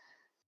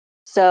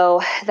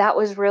 So that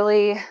was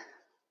really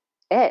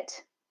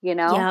it. you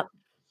know? Yep.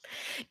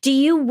 Do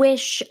you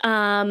wish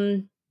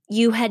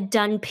you had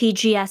done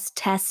PGS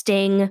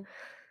testing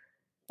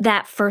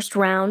that first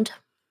round?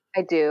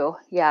 I do.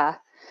 Yeah.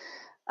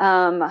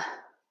 Um,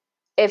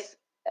 if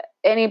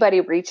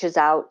anybody reaches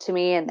out to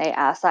me and they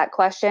ask that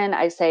question,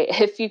 I say,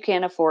 if you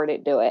can't afford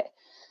it, do it.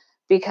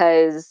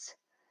 Because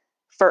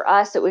for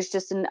us, it was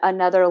just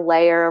another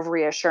layer of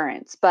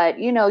reassurance. But,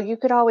 you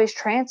could always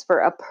transfer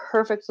a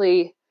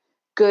perfectly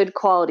good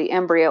quality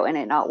embryo and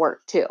it not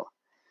work too.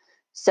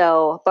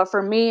 So, but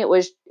for me, it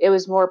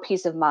was more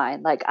peace of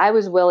mind. Like I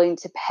was willing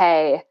to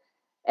pay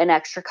an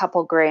extra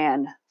couple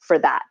grand for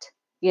that,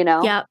 you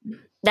know? Yep.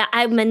 That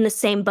I'm in the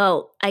same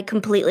boat. I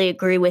completely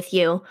agree with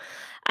you.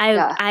 I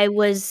Yeah. I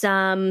was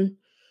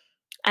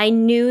I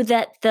knew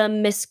that the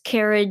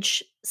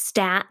miscarriage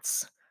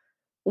stats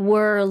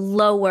were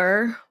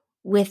lower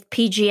with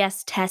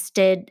PGS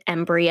tested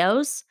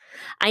embryos.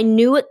 I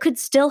knew it could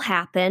still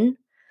happen,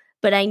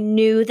 but I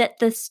knew that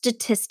the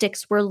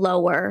statistics were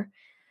lower.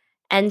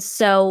 And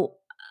so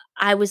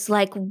I was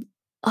like,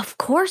 of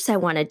course I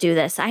want to do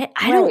this. Right.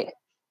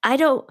 I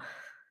don't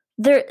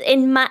there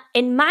in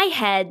my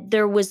head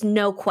there was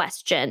no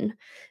question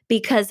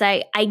because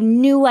I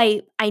knew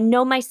I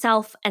know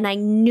myself and I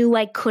knew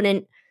I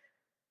couldn't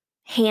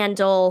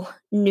handle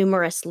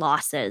numerous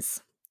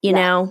losses, you Yeah.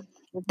 know?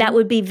 That Hmm.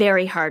 would be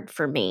very hard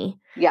for me.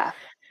 Yeah.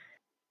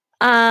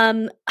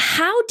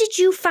 How did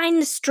you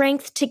find the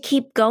strength to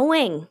keep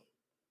going?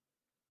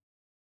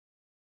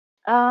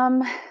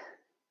 Um,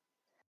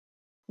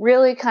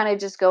 Really kind of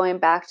just going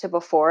back to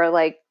before,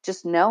 like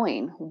just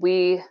knowing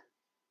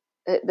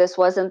this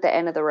wasn't the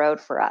end of the road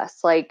for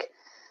us. Like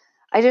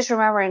I just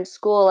remember in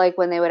school, like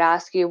when they would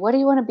ask you, what do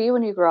you want to be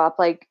when you grow up?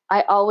 Like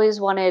I always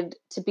wanted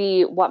to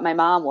be what my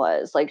mom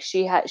was. Like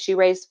she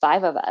raised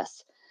five of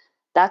us.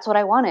 That's what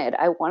I wanted.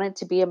 I wanted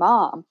to be a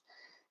mom.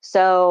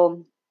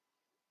 So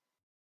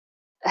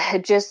I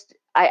just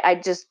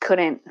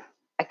couldn't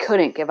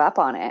give up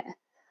on it.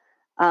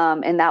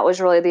 And that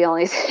was really the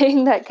only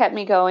thing that kept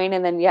me going.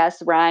 And then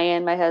yes,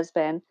 Ryan, my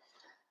husband,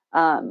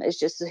 is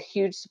just a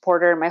huge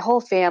supporter. My whole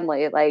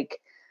family,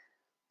 like,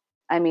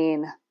 I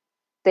mean,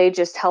 they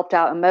just helped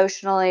out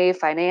emotionally,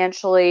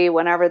 financially,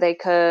 whenever they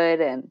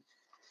could. And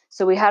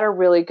so we had a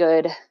really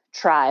good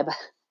tribe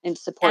and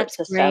support That's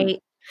system.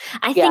 great.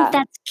 I think Yeah.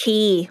 that's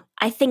key.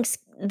 I think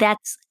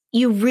that's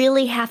you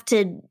really have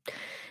to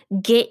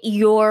get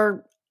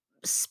your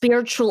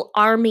spiritual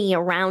army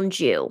around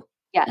you,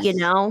 you Yes.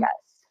 know? Yes.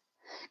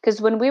 Because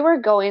when we were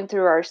going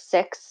through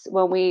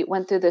when we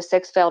went through the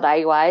six failed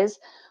IUIs,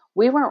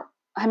 we weren't,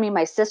 I mean,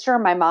 my sister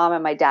and my mom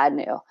and my dad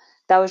knew.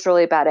 That was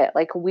really about it.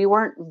 Like, we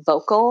weren't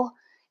vocal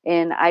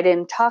and I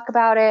didn't talk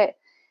about it.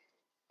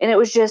 And it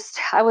was just,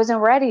 I wasn't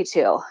ready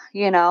to.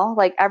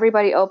 Like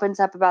everybody opens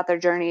up about their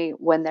journey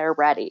when they're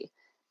ready.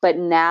 But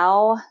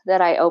now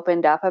that I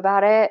opened up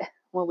about it,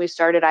 when we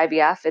started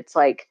IVF, it's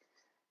like,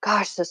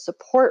 gosh, the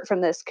support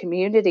from this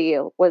community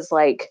was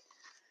like,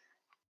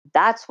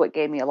 that's what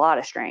gave me a lot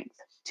of strength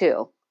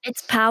too.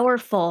 It's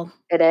powerful.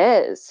 It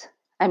is.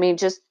 I mean,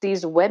 just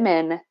these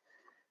women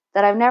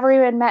that I've never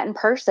even met in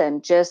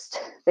person, just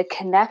the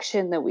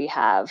connection that we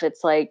have.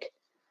 It's like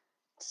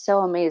so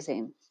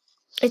amazing.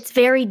 It's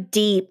very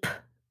deep,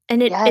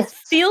 and it Yes,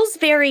 feels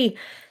very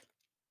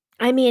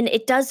I mean,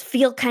 it does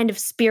feel kind of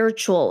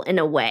spiritual in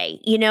a way,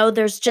 you know?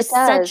 There's it just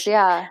does. such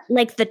Yeah.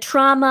 like, the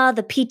trauma,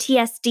 the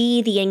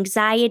PTSD, the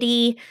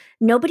anxiety,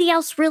 nobody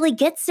else really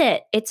gets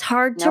it. It's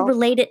hard to Nope.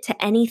 relate it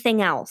to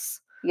anything else.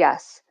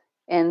 Yes.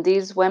 And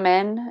these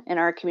women in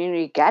our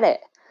community get it.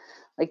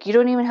 Like, you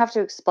don't even have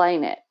to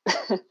explain it.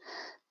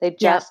 They Yep.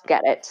 just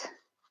get it.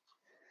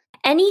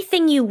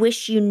 Anything you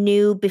wish you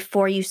knew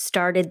before you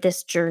started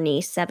this journey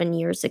 7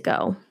 years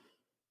ago?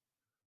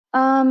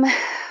 Um,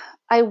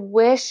 I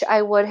wish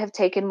I would have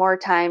taken more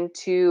time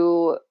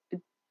to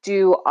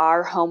do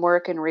our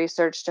homework and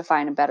research to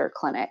find a better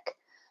clinic.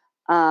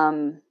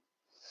 Um,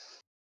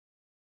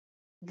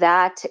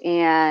 that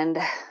and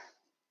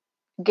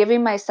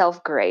giving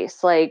myself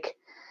grace. Like,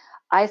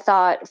 I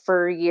thought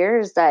for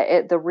years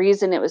that the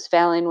reason it was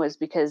failing was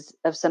because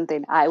of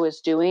something I was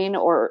doing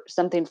or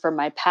something from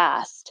my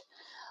past.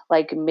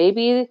 Like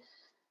maybe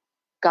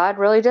God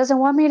really doesn't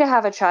want me to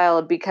have a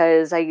child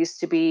because I used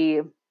to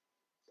be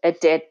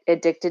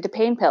addicted to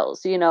pain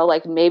pills.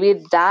 Like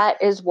maybe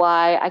that is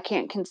why I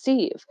can't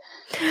conceive.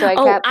 So I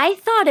Oh, kept, I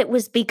thought it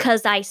was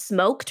because I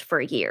smoked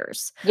for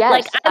years.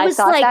 Like, yes, I I was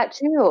thought like, that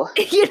too.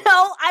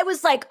 I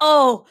was like,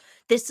 "Oh,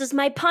 this is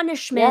my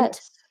punishment,"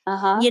 Yes. Uh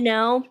huh. you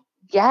know?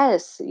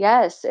 Yes.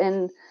 Yes.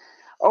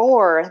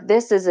 Or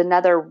this is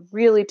another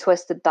really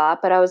twisted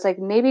thought, but I was like,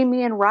 maybe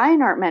me and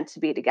Ryan aren't meant to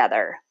be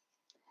together.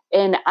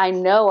 And I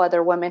know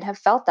other women have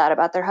felt that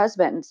about their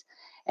husbands.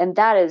 And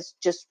that is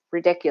just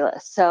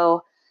ridiculous.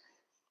 So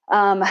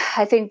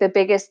I think the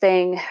biggest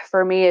thing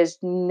for me is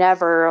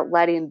never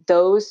letting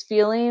those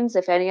feelings,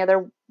 if any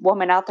other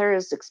woman out there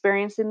is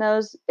experiencing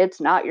those, it's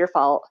not your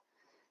fault.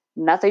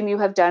 Nothing you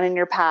have done in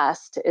your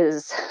past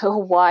is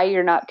why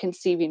you're not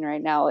conceiving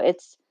right now.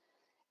 It's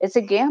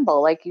a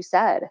gamble, like you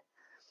said.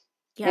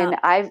 Yeah.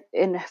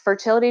 And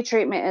fertility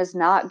treatment is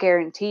not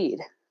guaranteed.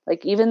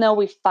 Like, even though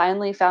we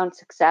finally found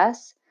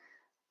success,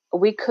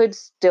 we could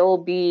still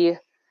be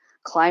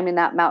climbing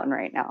that mountain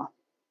right now.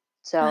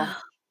 So,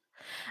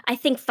 I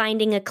think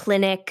finding a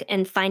clinic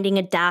and finding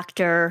a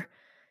doctor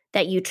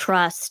that you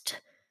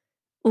trust,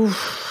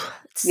 oof,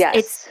 it's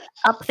yes,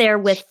 up there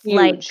with,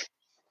 like, huge.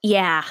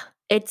 yeah,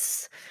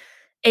 it's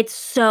it's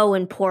so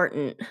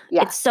important.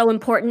 Yeah, It's so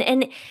important,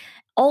 and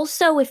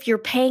also, if you're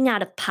paying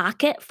out of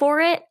pocket for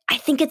it, I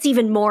think it's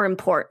even more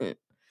important,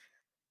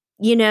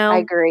 you I know,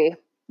 agree.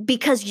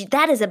 because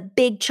that is a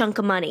big chunk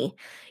of money.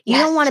 You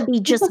don't Yes, wanna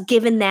be just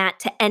giving that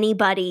to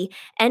anybody,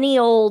 any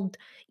old,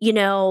 you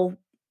know,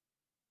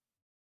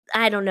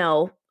 I don't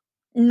know,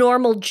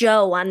 normal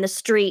Joe on the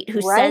street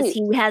who says right.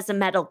 he has a a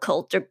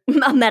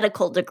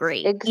medical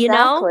degree, you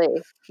know?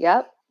 Exactly.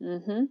 Yep.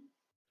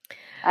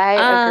 I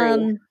agree.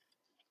 Um,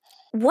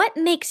 what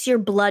makes your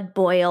blood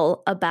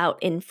boil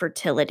about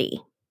infertility?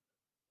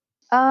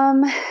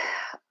 Um,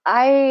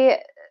 I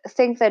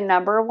think the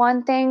number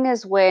one thing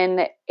is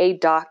when a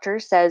doctor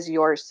says,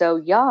 "You're so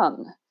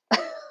young."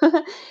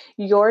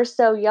 You're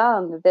so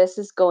young. This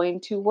is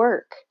going to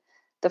work.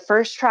 The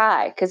first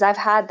try, because I've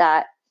had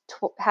that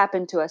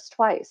happen to us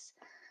twice.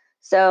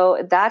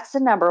 So that's the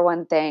number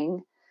one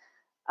thing.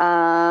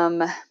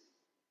 Um,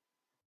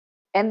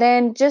 and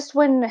then just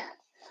when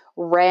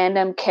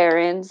random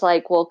Karens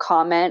like will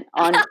comment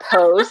on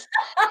posts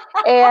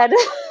and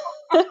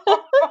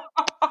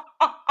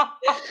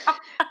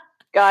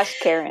gosh,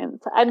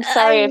 Karens. I'm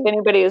sorry if I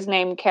anybody is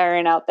named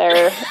Karen out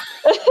there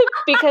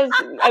because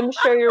I'm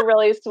sure you're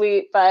really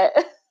sweet, but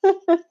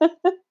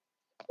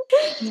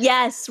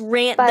Yes,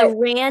 the but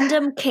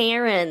random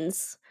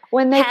Karens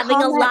when they having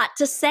a comment, lot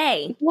to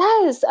say.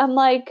 yes, I'm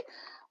like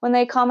when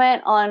they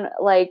comment on,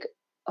 like,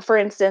 for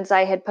instance,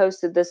 I had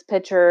posted this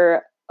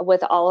picture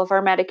with all of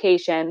our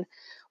medication,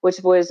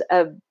 which was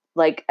a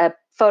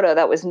photo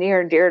that was near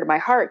and dear to my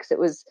heart because it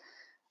was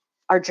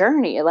our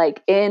journey,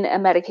 like in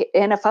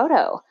a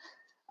photo.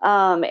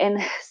 And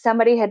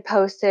somebody had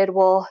posted,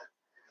 well,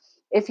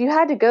 if you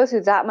had to go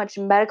through that much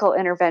medical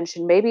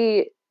intervention,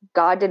 maybe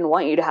God didn't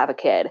want you to have a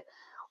kid.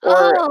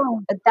 Or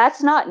Oh,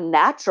 that's not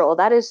natural.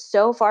 That is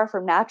so far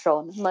from natural.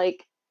 And I'm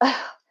like,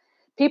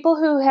 people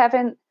who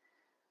haven't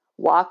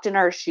walked in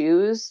our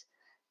shoes,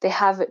 they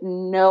have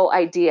no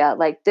idea.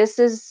 Like,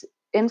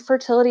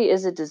 infertility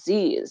is a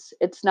disease.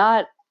 It's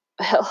not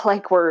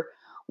like we're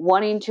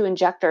wanting to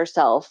inject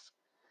ourselves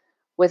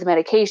with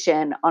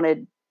medication on a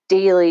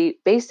daily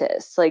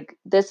basis. Like,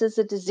 this is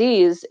a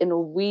disease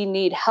and we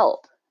need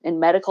help and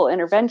medical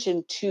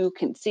intervention to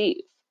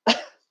conceive.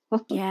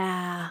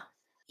 yeah. So,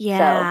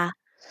 Yeah.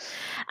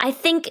 I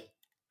think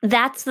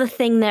that's the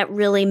thing that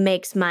really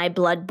makes my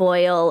blood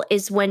boil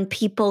is when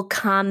people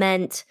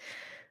comment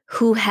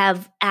who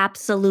have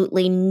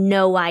absolutely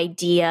no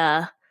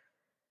idea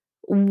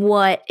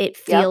what it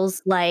yep.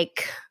 feels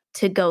like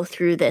to go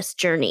through this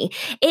journey.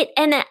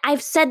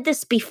 I've said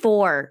this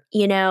before,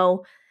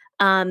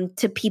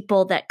 to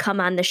people that come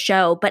on the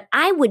show, but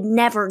I would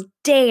never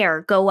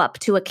dare go up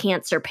to a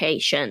cancer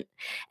patient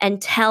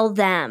and tell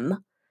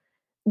them,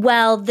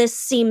 well, this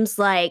seems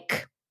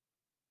like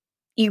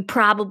you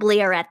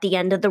probably are at the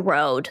end of the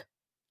road.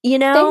 You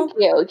Thank know?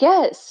 you.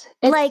 Yes.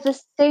 It's Like, the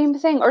same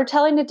thing. Or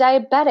telling a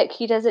diabetic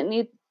he doesn't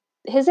need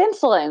his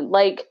insulin.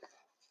 Like,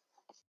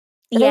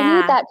 they need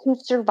yeah, that to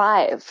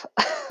survive.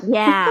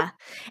 yeah.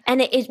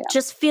 And it Yeah.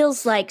 just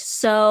feels like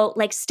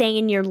stay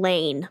in your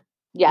lane,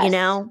 Yes.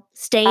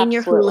 stay in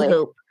your hula Absolutely.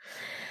 hoop.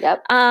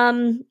 Yep.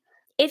 Um,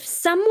 if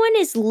someone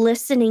is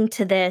listening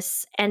to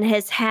this and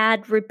has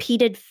had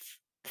repeated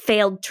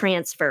failed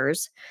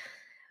transfers,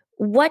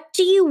 what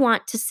do you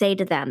want to say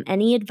to them?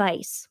 Any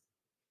advice?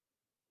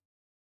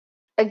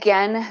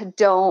 Again,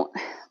 don't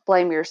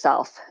blame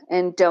yourself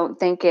and don't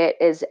think it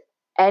is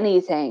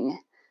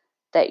anything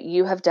that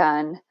you have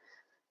done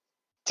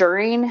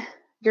during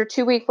your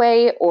 2 week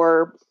wait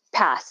or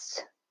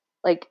past.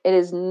 Like, it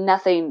is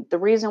nothing. The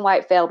reason why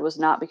it failed was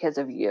not because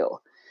of you.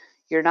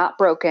 You're not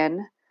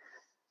broken.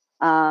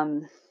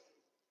 Um,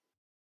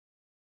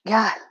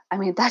 yeah, I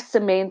mean, that's the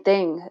main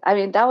thing. I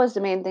mean, that was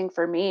the main thing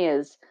for me,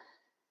 is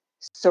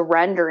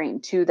surrendering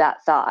to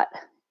that thought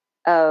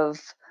of,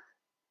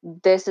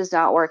 this is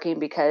not working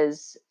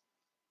because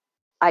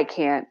I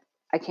can't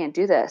I can't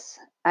do this.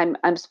 I'm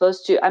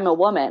a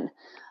woman.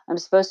 I'm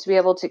supposed to be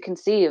able to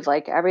conceive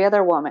like every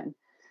other woman.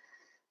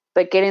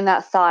 But getting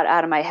that thought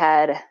out of my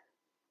head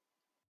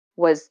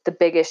was the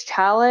biggest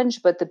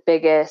challenge, but the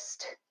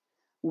biggest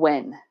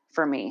win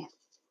for me.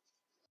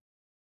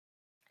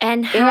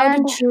 And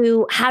And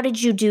how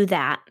did you do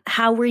that?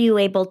 How were you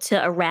able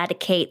to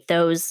eradicate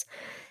those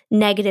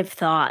negative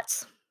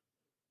thoughts?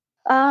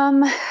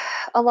 um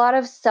a lot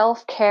of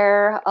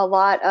self-care, a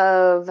lot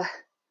of,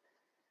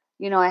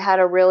 I had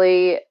a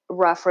really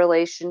rough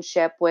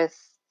relationship with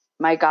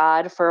my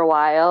God for a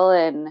while,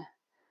 and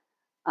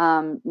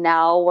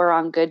now we're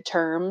on good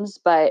terms,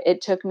 but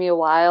it took me a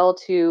while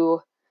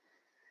to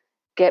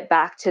get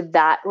back to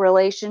that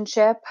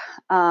relationship.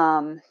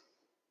 Um,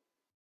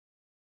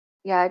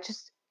 yeah,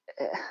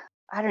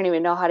 I don't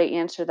even know how to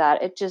answer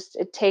that.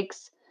 It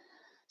takes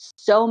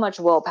so much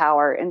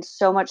willpower and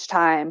so much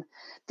time.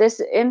 This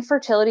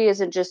infertility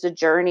isn't just a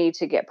journey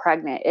to get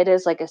pregnant. It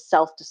is like a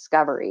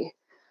self-discovery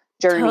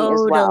journey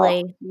as well.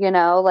 Totally.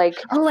 Like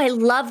Oh, I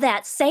love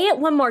that. Say it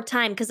one more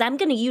time because I'm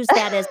going to use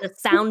that as a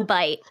sound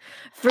bite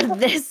for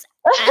this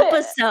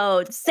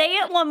episode. Say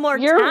it one more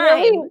you're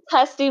really time.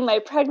 testing my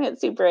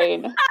pregnancy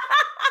brain.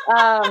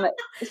 Um,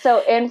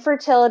 so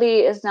infertility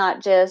is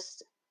not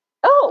just,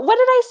 oh, what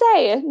did I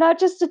say? Not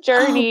just a Oh,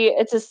 journey,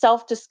 it's a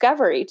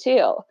self-discovery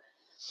too.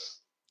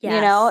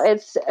 yes.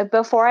 It's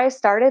before I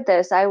started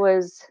this, I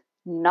was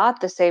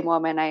not the same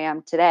woman I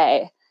am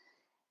today.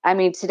 I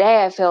mean,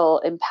 today I feel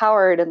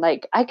empowered and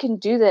like I can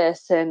do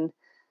this, and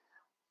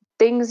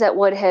things that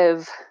would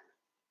have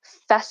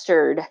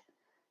festered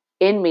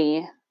in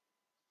me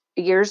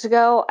years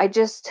ago, I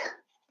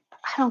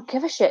don't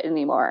give a shit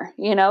anymore,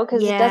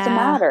 because it doesn't Yeah.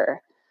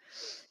 matter.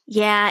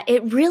 Yeah.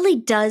 It really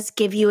does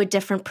give you a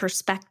different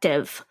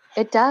perspective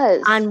It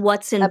does. on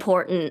what's Uh,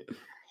 important.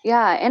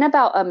 yeah, and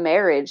about a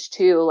marriage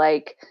too.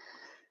 Like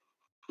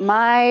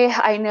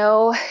I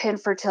know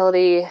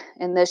infertility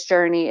in this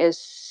journey is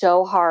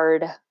so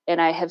hard,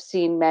 and I have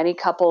seen many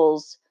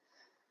couples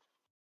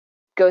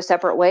go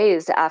separate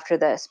ways after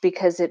this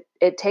because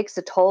it takes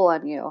a toll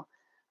on you.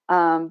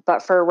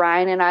 But for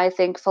Ryan and I,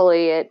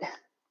 thankfully, it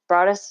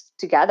brought us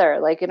together.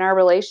 Like, in our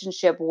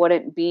relationship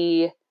wouldn't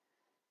be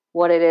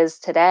what it is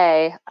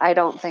today, I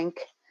don't think,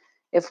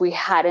 if we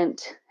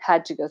hadn't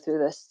had to go through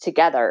this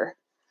together.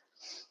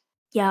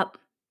 Yep.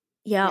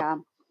 Yep. Yeah.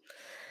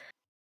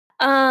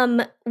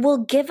 Well,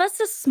 give us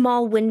a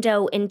small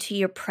window into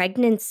your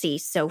pregnancy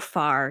so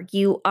far.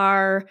 You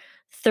are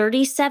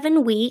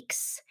 37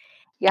 weeks,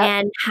 Yep.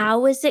 and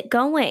how is it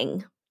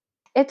going?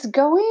 It's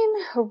going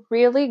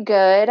really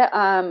good.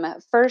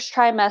 First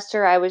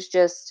trimester, I was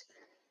just,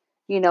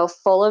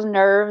 full of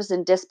nerves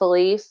and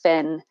disbelief,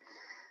 and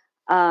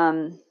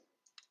um,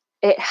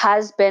 it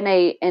has been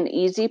an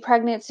easy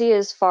pregnancy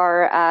as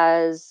far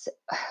as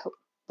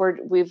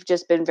we've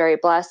just been very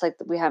blessed. Like,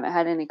 we haven't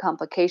had any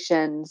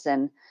complications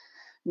and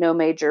no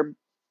major,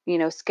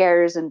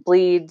 scares and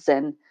bleeds,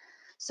 and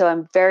so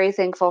I'm very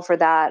thankful for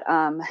that.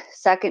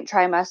 Second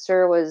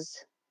trimester was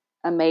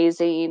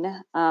amazing.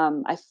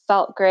 I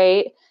felt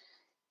great.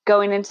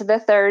 Going into the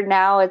third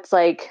now, it's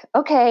like,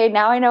 okay,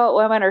 now I know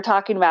what women are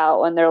talking about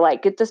when they're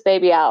like, get this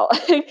baby out.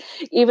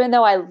 Even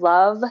though I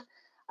love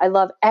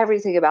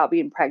everything about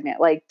being pregnant.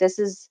 Like, this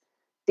is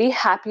the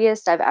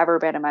happiest I've ever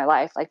been in my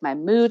life. Like, my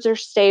moods are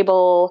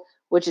stable,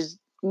 which is,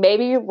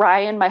 maybe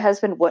Ryan, my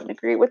husband, wouldn't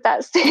agree with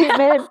that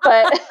statement,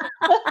 but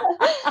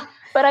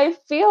but I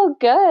feel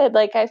good.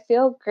 Like, I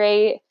feel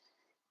great.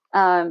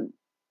 Um,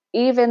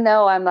 Even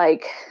though I'm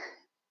like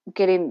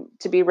getting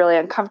to be really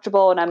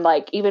uncomfortable, and I'm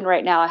like, even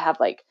right now I have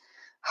like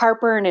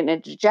heartburn and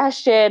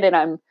indigestion, and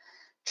I'm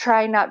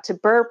trying not to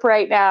burp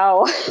right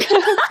now.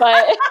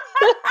 But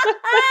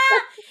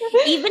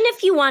Even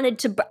if you wanted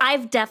to,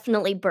 I've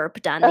definitely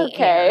burped on the air.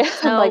 okay,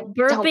 I'm like,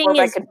 So don't burp,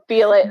 I can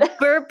feel it.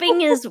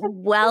 burping is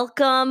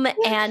welcome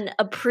and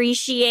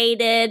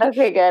appreciated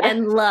Okay, good.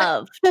 and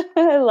loved.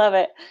 I love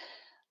it.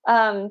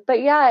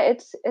 But yeah,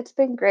 it's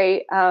been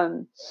great.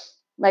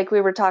 Like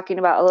we were talking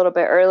about a little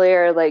bit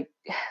earlier, like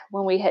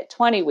when we hit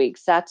 20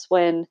 weeks, that's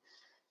when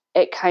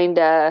it kind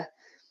of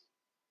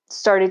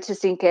started to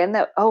sink in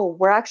that, oh,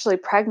 we're actually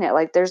pregnant.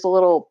 Like, there's a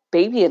little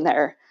baby in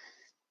there.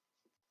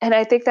 And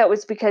I think that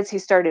was because he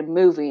started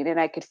moving and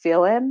I could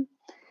feel him.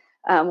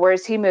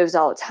 Whereas he moves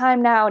all the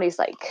time now, and he's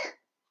like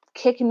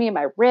kicking me in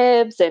my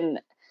ribs, and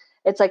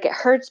it's like it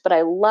hurts, but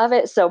I love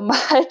it so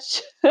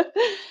much.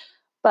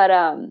 But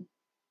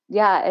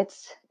yeah,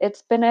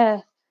 it's been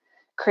a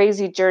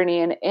crazy journey,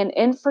 and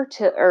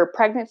infertility or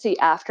pregnancy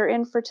after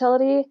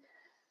infertility,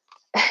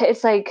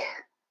 it's like,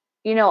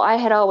 I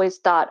had always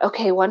thought,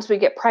 okay, once we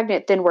get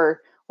pregnant, then we're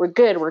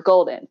good, we're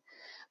golden.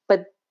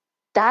 But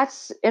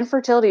that's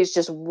infertility is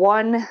just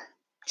one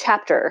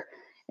chapter.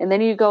 And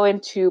then you go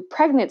into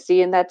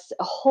pregnancy, and that's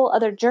a whole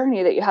other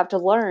journey that you have to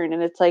learn.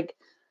 And it's like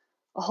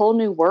a whole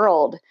new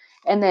world.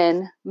 And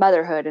then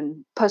motherhood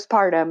and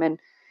postpartum. And,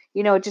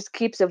 it just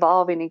keeps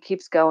evolving and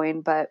keeps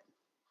going. But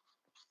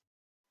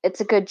it's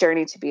a good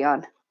journey to be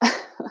on.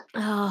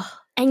 Oh,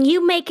 and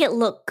you make it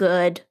look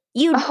good.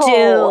 You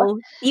Oh,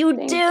 do. You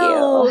thank you.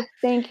 do.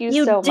 Thank you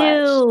You so much.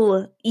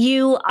 do.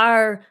 You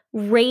are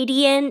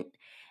radiant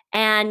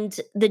and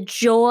the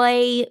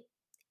joy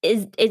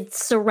it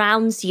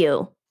surrounds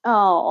you.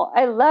 Oh,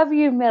 I love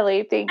you,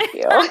 Millie. Thank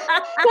you.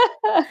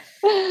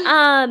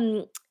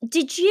 Um,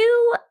 did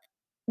you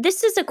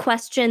this is a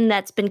question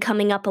that's been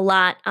coming up a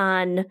lot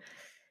on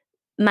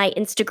my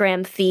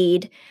Instagram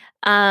feed.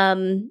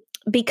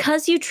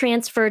 Because you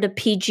transferred a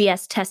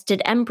PGS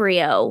tested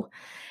embryo,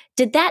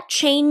 did that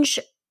change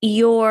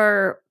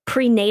your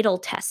prenatal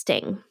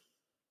testing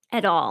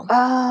at all?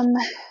 um,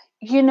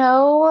 you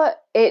know,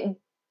 it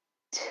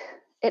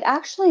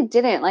actually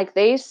didn't. Like,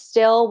 they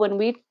still, when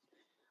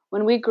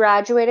we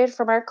graduated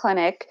from our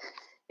clinic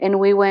and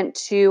we went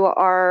to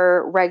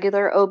our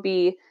regular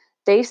OB,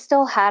 they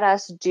still had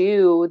us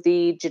do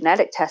the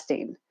genetic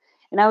testing.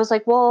 And I was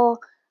like, well,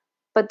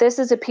 but this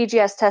is a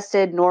PGS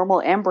tested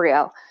normal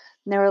embryo.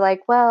 And they were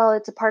like, well,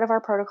 it's a part of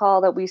our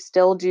protocol that we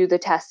still do the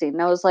testing.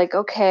 And I was like,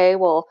 okay,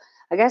 well,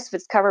 I guess if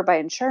it's covered by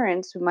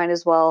insurance, we might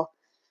as well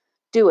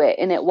do it.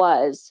 And it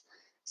was.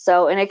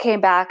 So, and it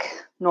came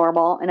back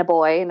normal in a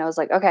boy. And I was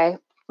like, okay.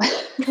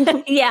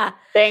 Yeah.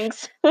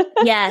 Thanks.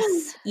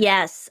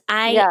 Yes.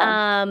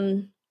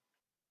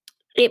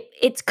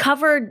 It's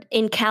covered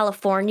in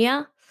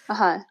California.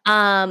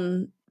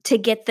 To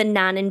get the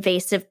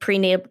non-invasive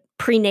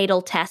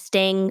prenatal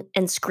testing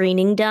and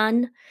screening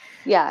done.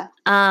 Yeah.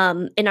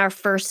 In our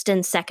first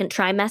and second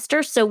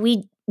trimester. So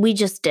we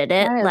just did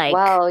it.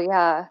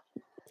 Yeah.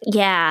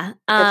 Yeah.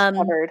 It's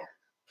covered.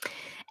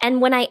 And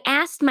when I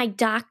asked my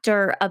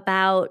doctor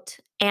about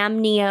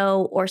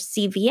amnio or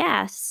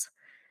CVS,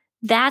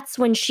 that's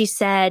when she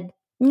said,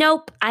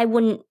 nope, I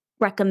wouldn't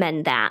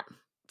recommend that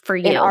for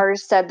you. And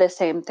ours said the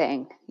same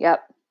thing.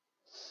 Yep.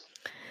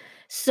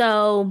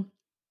 So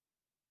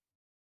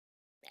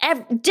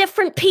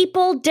different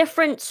people,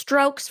 different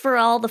strokes for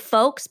all the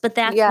folks, but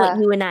that's what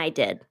you and I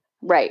did.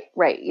 Right.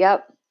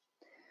 Yep.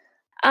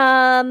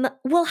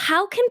 Well,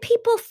 how can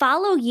people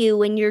follow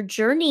you in your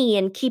journey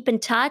and keep in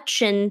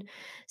touch and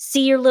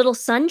see your little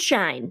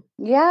sunshine?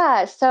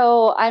 Yeah.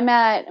 So I'm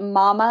at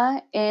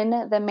Mama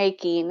in the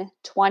Making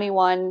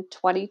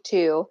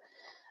 2122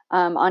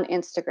 on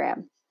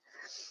Instagram.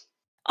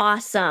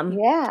 Awesome.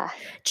 Yeah.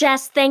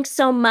 Jess, thanks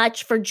so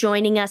much for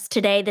joining us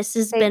today. This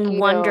has been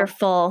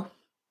wonderful.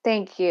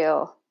 Thank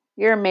you.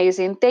 You're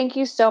amazing. Thank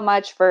you so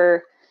much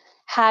for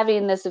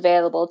having this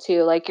available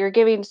too. Like, you're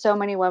giving so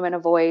many women a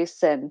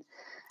voice, and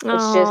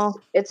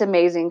it's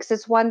amazing. Because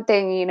it's one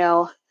thing,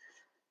 to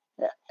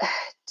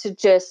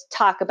just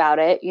talk about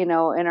it, in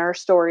our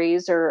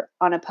stories or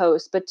on a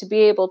post, but to be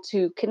able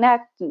to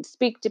connect and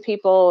speak to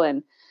people,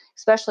 and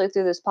especially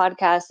through this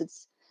podcast,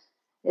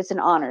 it's an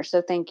honor.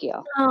 So thank you.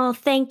 Oh,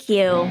 thank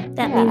you.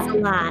 That means a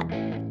lot.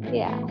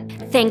 Yeah.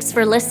 Thanks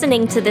for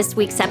listening to this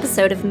week's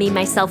episode of Me,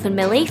 Myself, and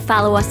Millie.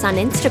 Follow us on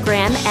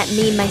Instagram at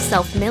Me,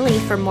 Myself, Millie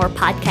for more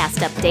podcast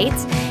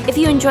updates. If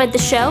you enjoyed the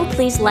show,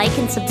 please like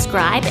and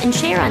subscribe and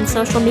share on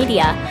social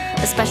media.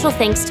 A special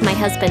thanks to my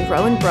husband,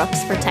 Rowan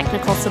Brooks, for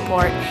technical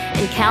support,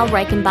 and Cal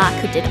Reichenbach,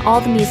 who did all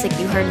the music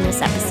you heard in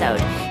this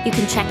episode. You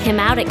can check him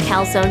out at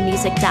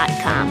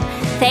calzonemusic.com.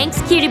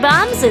 Thanks, cutie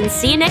bombs, and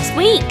see you next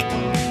week.